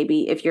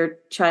 maybe if your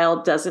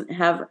child doesn't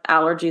have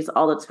allergies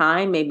all the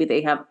time, maybe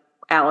they have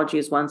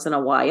allergies once in a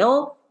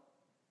while,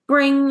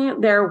 bring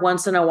their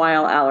once in a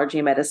while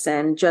allergy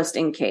medicine just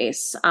in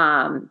case.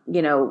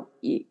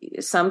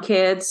 Some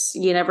kids,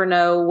 you never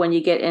know when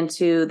you get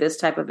into this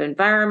type of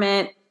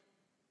environment.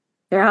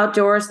 They're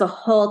outdoors the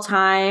whole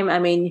time. I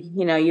mean,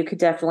 you could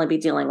definitely be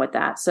dealing with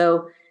that.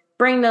 So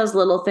bring those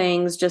little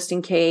things just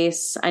in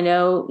case. I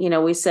know,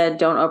 we said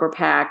don't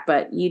overpack,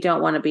 but you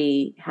don't want to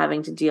be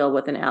having to deal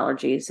with an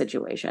allergy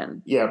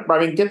situation. Yeah. I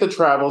mean, get the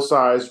travel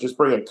size. Just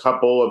bring a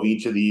couple of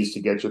each of these to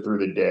get you through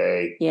the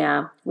day.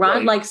 Yeah.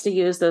 Ron likes to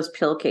use those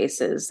pill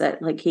cases that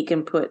he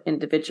can put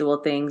individual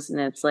things, and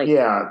it's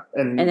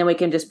and then we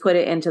can just put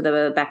it into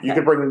the backpack. You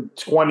can bring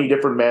 20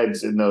 different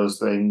meds in those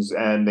things,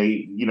 and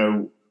they,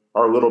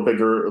 are a little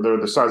bigger. They're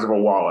the size of a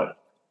wallet.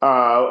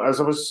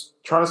 As I was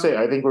trying to say,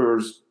 I think we were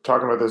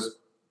talking about this,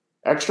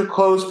 extra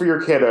clothes for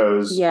your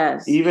kiddos.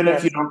 Yes. Even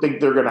if you don't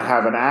think they're going to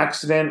have an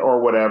accident or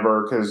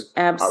whatever, because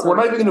we're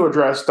not even going to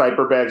address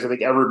diaper bags. I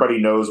think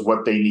everybody knows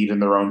what they need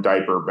in their own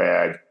diaper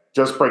bag.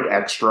 Just bring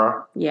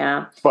extra.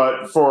 Yeah.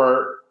 But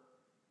for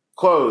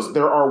clothes,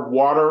 there are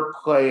water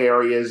play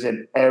areas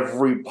in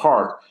every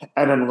park.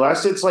 And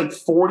unless it's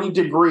 40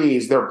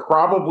 degrees, they're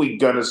probably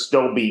going to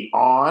still be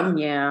on,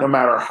 no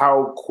matter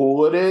how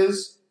cool it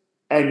is.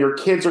 And your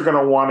kids are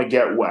going to want to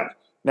get wet.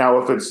 Now,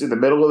 if it's in the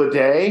middle of the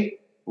day,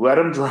 let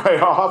them dry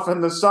off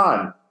in the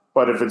sun.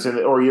 But if it's if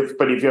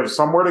you have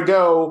somewhere to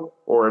go,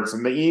 or it's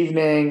in the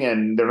evening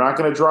and they're not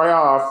going to dry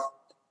off,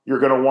 you're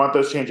going to want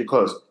those change of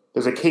clothes.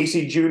 There's a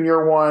Casey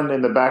Jr. one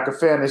in the back of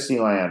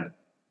Fantasyland.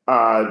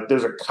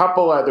 There's a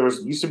couple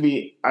used to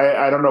be,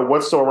 I don't know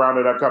what's still around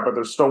at Epcot, but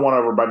there's still one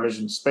over by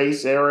Mission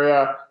Space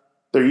area.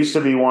 There used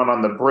to be one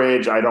on the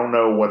bridge. I don't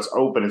know what's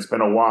open. It's been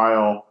a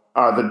while.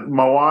 The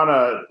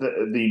Moana,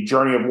 the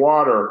Journey of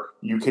Water,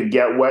 you could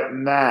get wet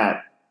in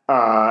that.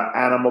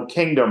 Animal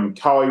Kingdom,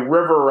 Kali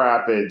River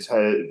Rapids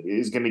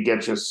is going to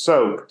get you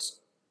soaked.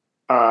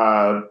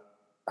 I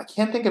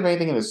can't think of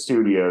anything in the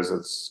studios.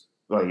 It's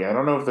I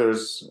don't know if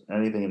there's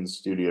anything in the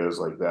studios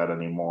like that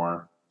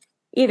anymore.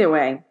 Either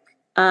way.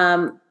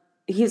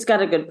 He's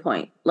got a good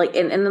point.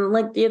 And then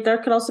there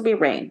could also be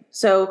rain.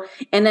 So,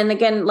 and then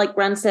again, like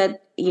Ren said,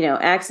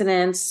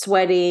 accidents,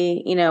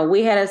 sweaty,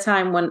 we had a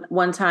time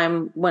one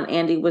time when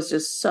Andy was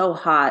just so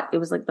hot. It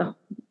was the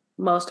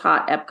most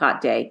hot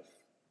Epcot day.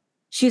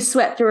 She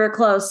sweat through her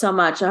clothes so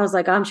much. I was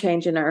like, I'm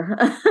changing her.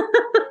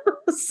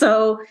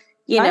 So,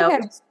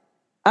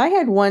 I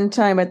had one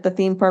time at the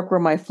theme park where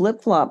my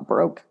flip-flop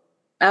broke.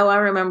 Oh, I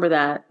remember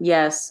that.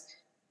 Yes.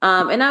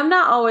 And I'm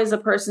not always a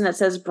person that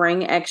says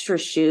bring extra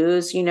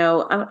shoes.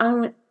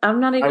 I'm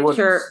not even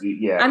sure.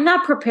 Yeah. I'm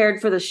not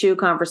prepared for the shoe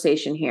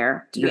conversation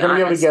here. You're going to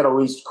be able to get at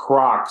least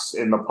Crocs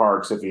in the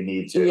parks if you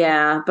need to.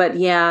 Yeah, but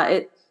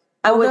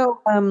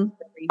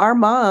our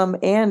mom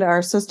and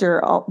our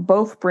sister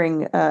both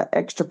bring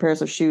extra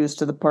pairs of shoes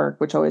to the park,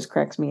 which always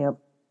cracks me up.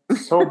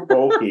 So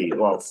bulky.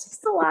 Well,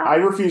 I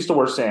refuse to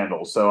wear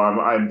sandals, so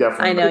I'm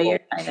definitely.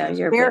 I know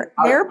you're.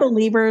 They're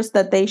believers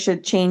that they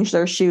should change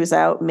their shoes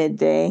out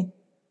midday.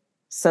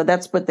 So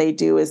that's what they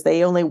do, is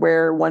they only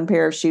wear one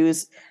pair of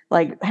shoes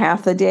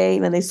half the day,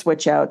 and then they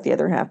switch out the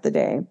other half the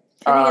day.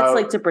 I think it's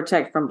like to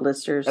protect from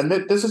blisters. And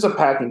this is a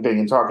packing thing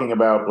and talking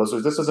about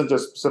blisters. This isn't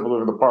just specifically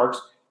for the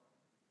parks.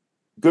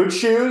 Good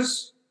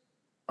shoes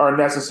are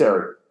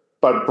necessary,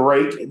 but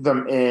break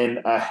them in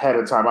ahead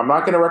of time. I'm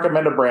not going to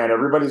recommend a brand.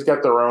 Everybody's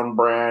got their own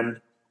brand,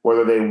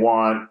 whether they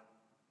want,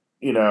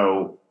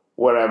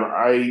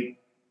 whatever.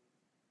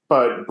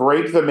 But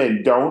break them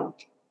in. Don't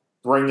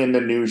bring in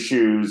the new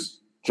shoes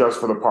just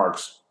for the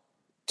parks.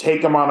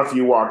 Take them on a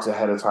few walks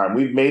ahead of time.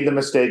 We've made the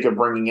mistake of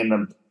bringing in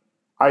them.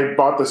 I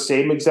bought the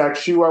same exact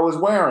shoe I was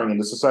wearing and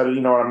just decided,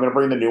 I'm going to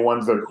bring the new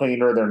ones. They're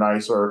cleaner. They're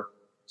nicer.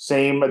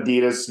 Same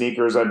Adidas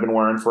sneakers I've been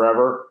wearing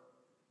forever.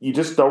 You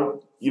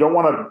don't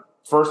want to,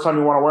 first time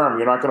you want to wear them,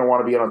 you're not going to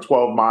want to be on a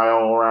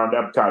 12-mile around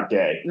Epcot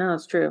day. No,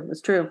 it's true.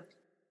 It's true.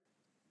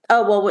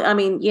 Oh, well, I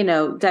mean,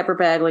 diaper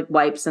bag, like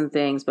wipes and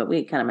things, but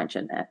we kind of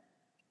mentioned that.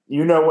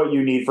 You know what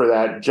you need for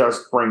that.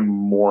 Just bring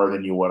more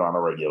than you would on a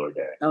regular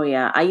day. Oh,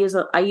 yeah. I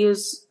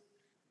use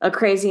a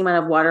crazy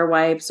amount of water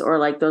wipes or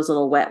like those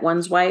little wet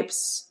ones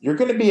wipes. You're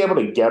going to be able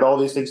to get all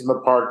these things in the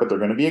park, but they're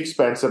going to be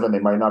expensive and they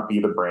might not be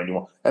the brand you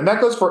want. And that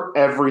goes for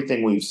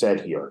everything we've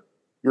said here.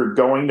 You're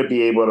going to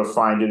be able to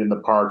find it in the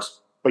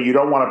parks, but you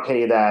don't want to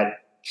pay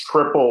that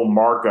triple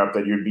markup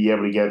that you'd be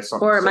able to get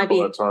something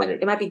simple at Target.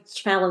 It might be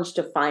challenged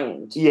to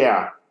find.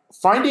 Yeah.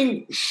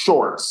 Finding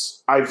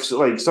shorts.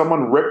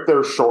 Someone ripped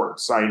their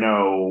shorts, I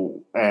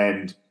know,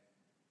 and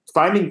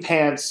finding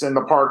pants in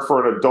the park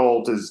for an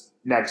adult is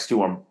next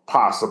to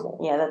impossible.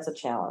 Yeah, that's a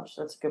challenge.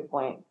 That's a good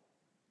point.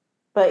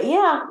 But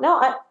yeah,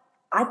 no,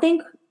 I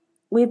think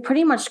we've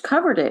pretty much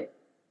covered it.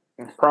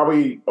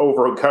 Probably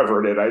over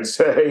covered it, I'd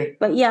say.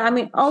 But yeah, I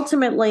mean,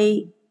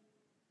 ultimately,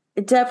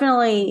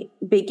 definitely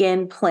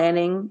begin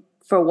planning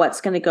for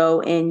what's going to go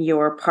in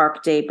your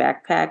park day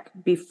backpack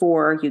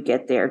before you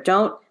get there.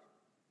 Don't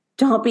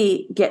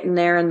be getting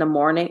there in the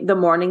morning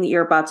that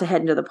you're about to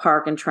head into the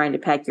park and trying to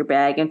pack your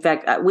bag. In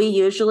fact, we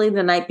usually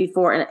the night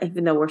before, and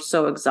even though we're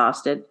so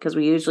exhausted because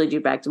we usually do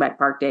back-to-back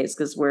park days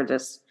because we're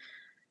just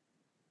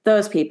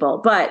those people.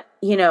 But,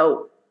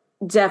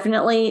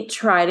 definitely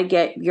try to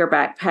get your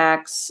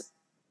backpacks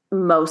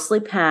mostly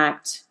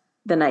packed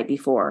the night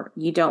before.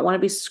 You don't want to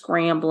be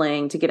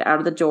scrambling to get out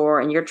of the door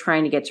and you're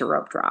trying to get to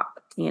rope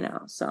drop,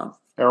 so.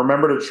 And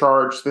remember to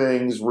charge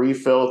things,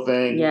 refill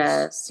things.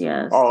 Yes.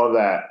 All of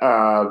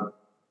that.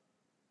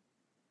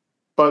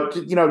 But,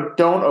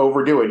 don't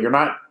overdo it.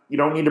 You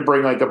don't need to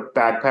bring like a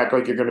backpack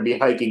like you're going to be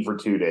hiking for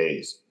 2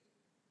 days.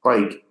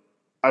 Like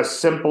a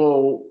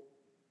simple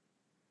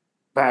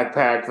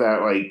backpack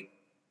that like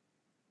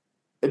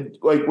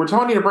we're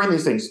telling you to bring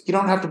these things. You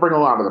don't have to bring a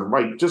lot of them.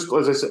 Like just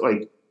as I said,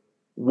 like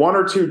 1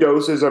 or 2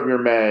 doses of your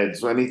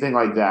meds, anything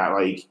like that.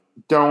 Like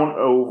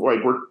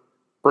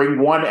bring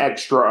one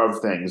extra of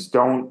things.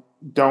 Don't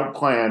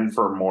plan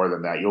for more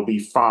than that. You'll be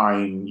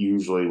fine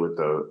usually with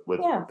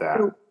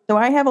that. So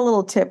I have a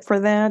little tip for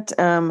that.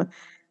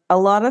 A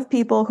lot of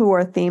people who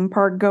are theme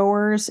park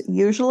goers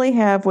usually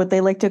have what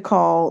they like to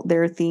call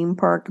their theme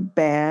park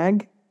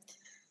bag.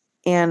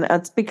 And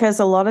it's because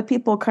a lot of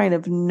people kind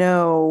of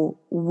know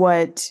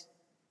what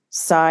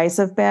size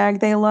of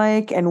bag they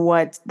like and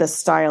what the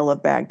style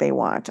of bag they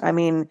want. I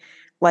mean,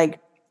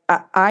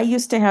 I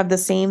used to have the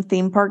same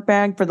theme park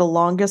bag for the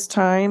longest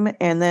time,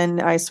 and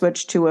then I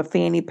switched to a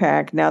fanny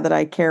pack now that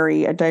I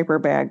carry a diaper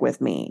bag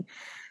with me.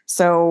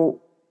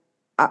 So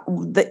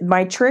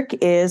my trick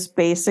is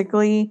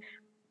basically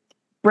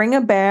bring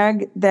a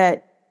bag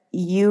that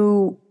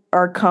you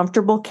are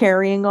comfortable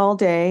carrying all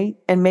day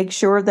and make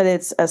sure that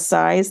it's a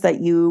size that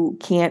you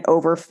can't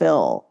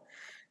overfill.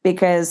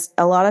 Because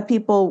a lot of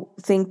people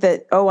think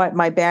that,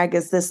 my bag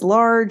is this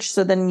large,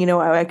 so then,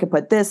 I could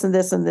put this and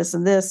this and this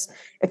and this.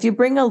 If you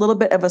bring a little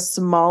bit of a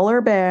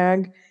smaller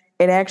bag,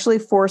 it actually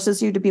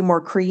forces you to be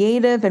more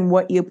creative in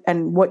what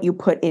you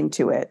put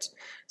into it.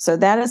 So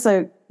that is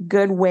a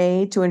good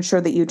way to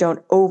ensure that you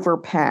don't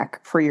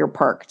overpack for your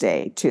park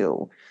day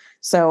too.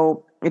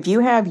 So if you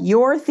have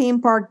your theme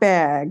park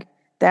bag,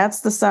 that's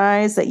the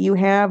size that you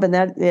have, and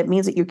that it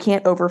means that you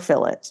can't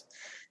overfill it.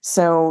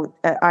 So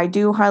I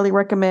do highly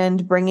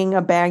recommend bringing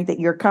a bag that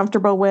you're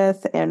comfortable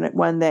with and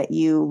one that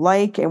you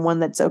like and one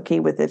that's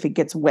okay with if it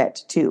gets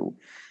wet too.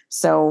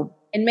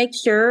 And make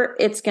sure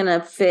it's going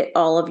to fit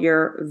all of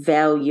your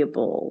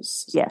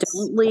valuables. Yes.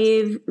 Don't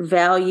leave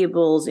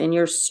valuables in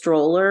your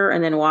stroller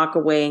and then walk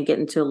away and get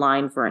into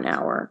line for an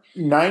hour.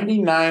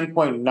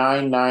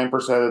 99.99%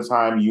 of the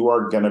time you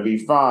are going to be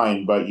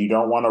fine, but you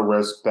don't want to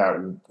risk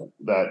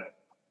that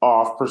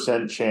off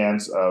percent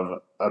chance of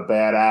a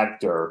bad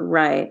actor.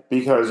 Right.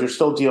 Because you're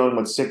still dealing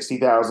with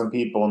 60,000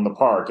 people in the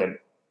park, and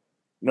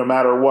no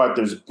matter what,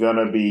 there's going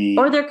to be...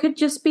 Or there could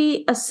just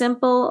be a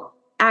simple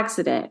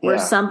accident where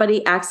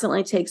somebody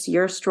accidentally takes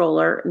your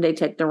stroller and they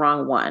take the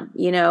wrong one.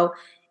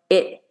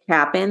 It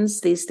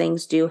happens. These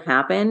things do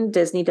happen.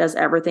 Disney does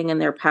everything in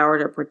their power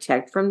to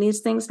protect from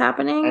these things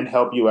happening. And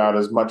help you out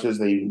as much as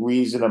they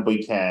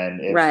reasonably can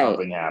if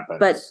something happens.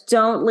 But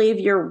don't leave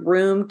your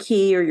room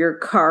key or your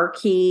car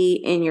key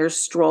in your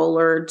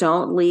stroller.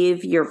 Don't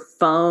leave your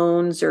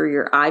phones or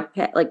your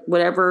iPad, like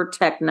whatever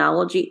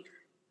technology.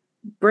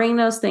 Bring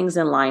those things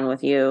in line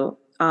with you.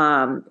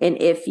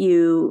 And if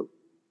you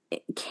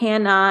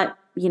cannot,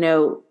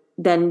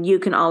 then you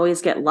can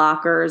always get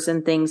lockers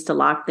and things to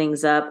lock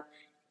things up.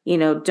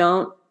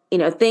 Don't,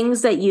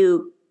 things that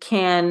you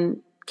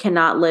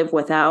cannot live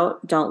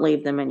without, don't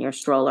leave them in your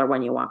stroller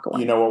when you walk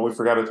away. You know what we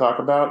forgot to talk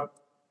about?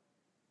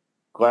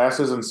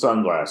 Glasses and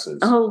sunglasses.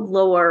 Oh,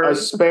 Lord. A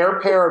spare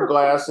pair of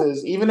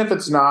glasses, even if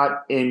it's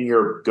not in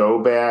your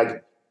go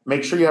bag,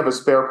 make sure you have a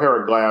spare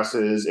pair of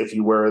glasses if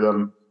you wear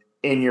them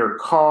in your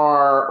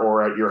car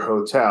or at your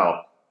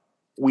hotel.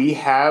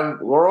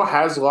 Laurel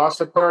has lost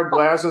a pair of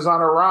glasses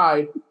on a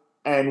ride,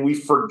 and we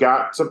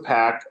forgot to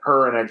pack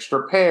her an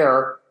extra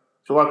pair.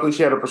 So luckily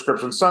she had a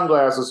prescription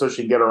sunglasses so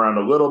she could get around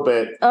a little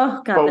bit.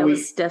 Oh, God, that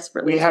was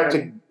desperately We had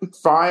to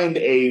find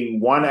a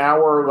 1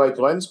 hour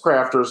Lens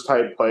Crafters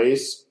type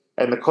place.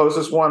 And the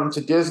closest one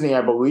to Disney,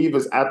 I believe,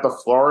 is at the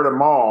Florida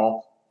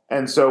Mall.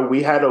 And so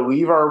we had to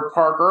leave our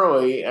park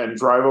early and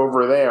drive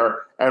over there.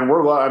 And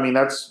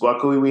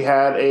luckily we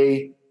had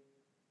a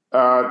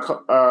car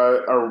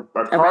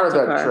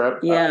that trip.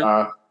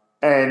 Yeah.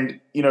 And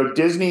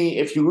Disney,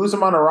 if you lose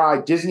them on a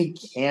ride, Disney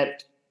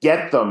can't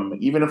get them,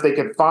 even if they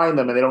could find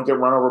them and they don't get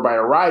run over by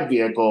a ride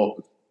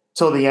vehicle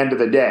till the end of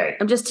the day.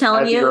 I'm just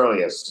telling you, the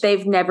earliest.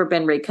 They've never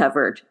been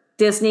recovered.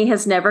 Disney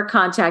has never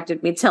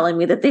contacted me telling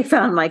me that they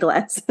found my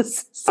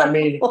glasses.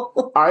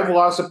 So. I've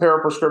lost a pair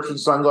of prescription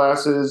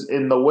sunglasses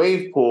in the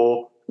wave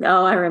pool.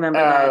 Oh, I remember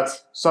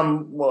that.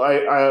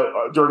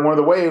 During one of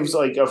the waves,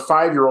 a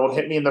 5-year-old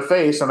hit me in the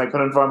face and I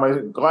couldn't find my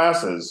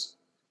glasses.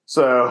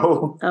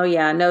 So. Oh,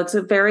 yeah. No, it's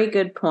a very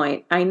good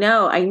point. I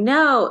know.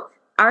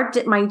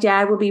 My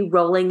dad would be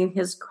rolling in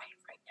his grave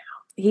right now.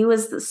 He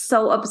was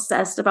so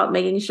obsessed about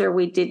making sure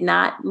we did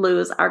not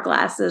lose our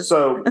glasses.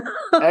 So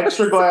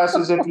extra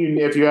glasses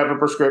if you have a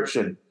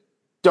prescription.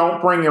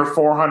 Don't bring your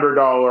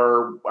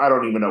 $400, I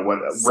don't even know what,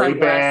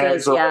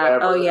 Ray-Bans or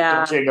whatever. Oh,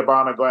 yeah. Dolce &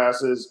 Gabbana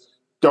glasses.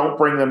 Don't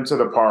bring them to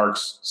the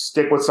parks.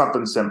 Stick with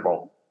something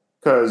simple.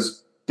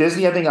 Because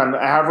Disney, I think on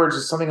average,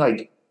 is something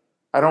I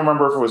don't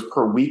remember if it was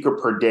per week or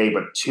per day,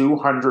 but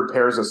 200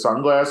 pairs of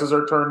sunglasses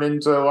are turned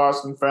into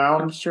lost and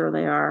found. I'm sure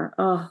they are.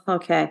 Oh,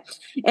 okay.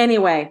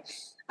 Anyway,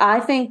 I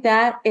think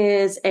that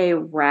is a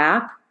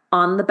wrap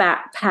on the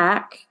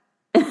backpack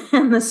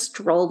and the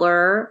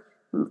stroller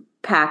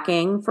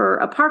packing for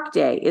a park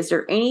day. Is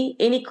there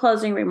any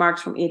closing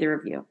remarks from either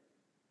of you?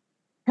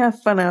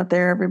 Have fun out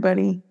there,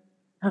 everybody.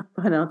 Have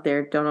fun out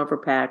there. Don't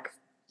overpack.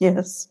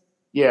 Yes.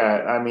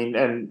 Yeah,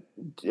 and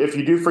if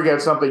you do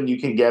forget something, you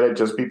can get it.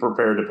 Just be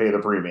prepared to pay the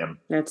premium.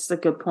 That's a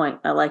good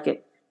point. I like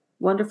it.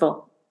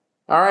 Wonderful.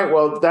 All right,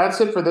 well, that's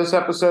it for this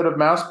episode of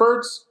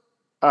Mousebirds.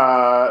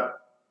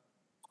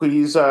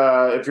 Please,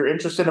 if you're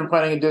interested in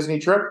planning a Disney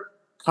trip,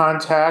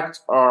 contact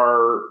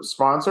our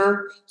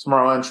sponsor,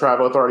 Tomorrowland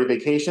Travel Authority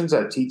Vacations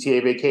at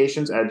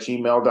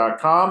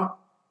ttavacations@gmail.com.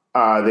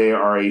 They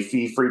are a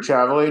fee-free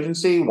travel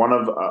agency. One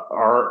of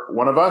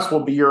us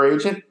will be your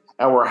agent,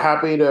 and we're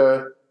happy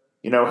to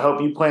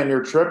help you plan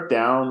your trip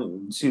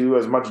down to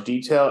as much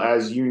detail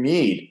as you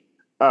need.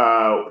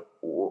 So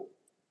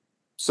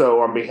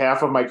on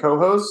behalf of my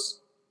co-hosts,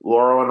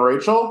 Laurel and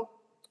Rachel,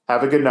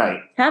 have a good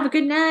night. Have a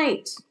good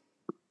night.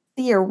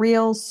 See you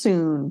real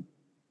soon.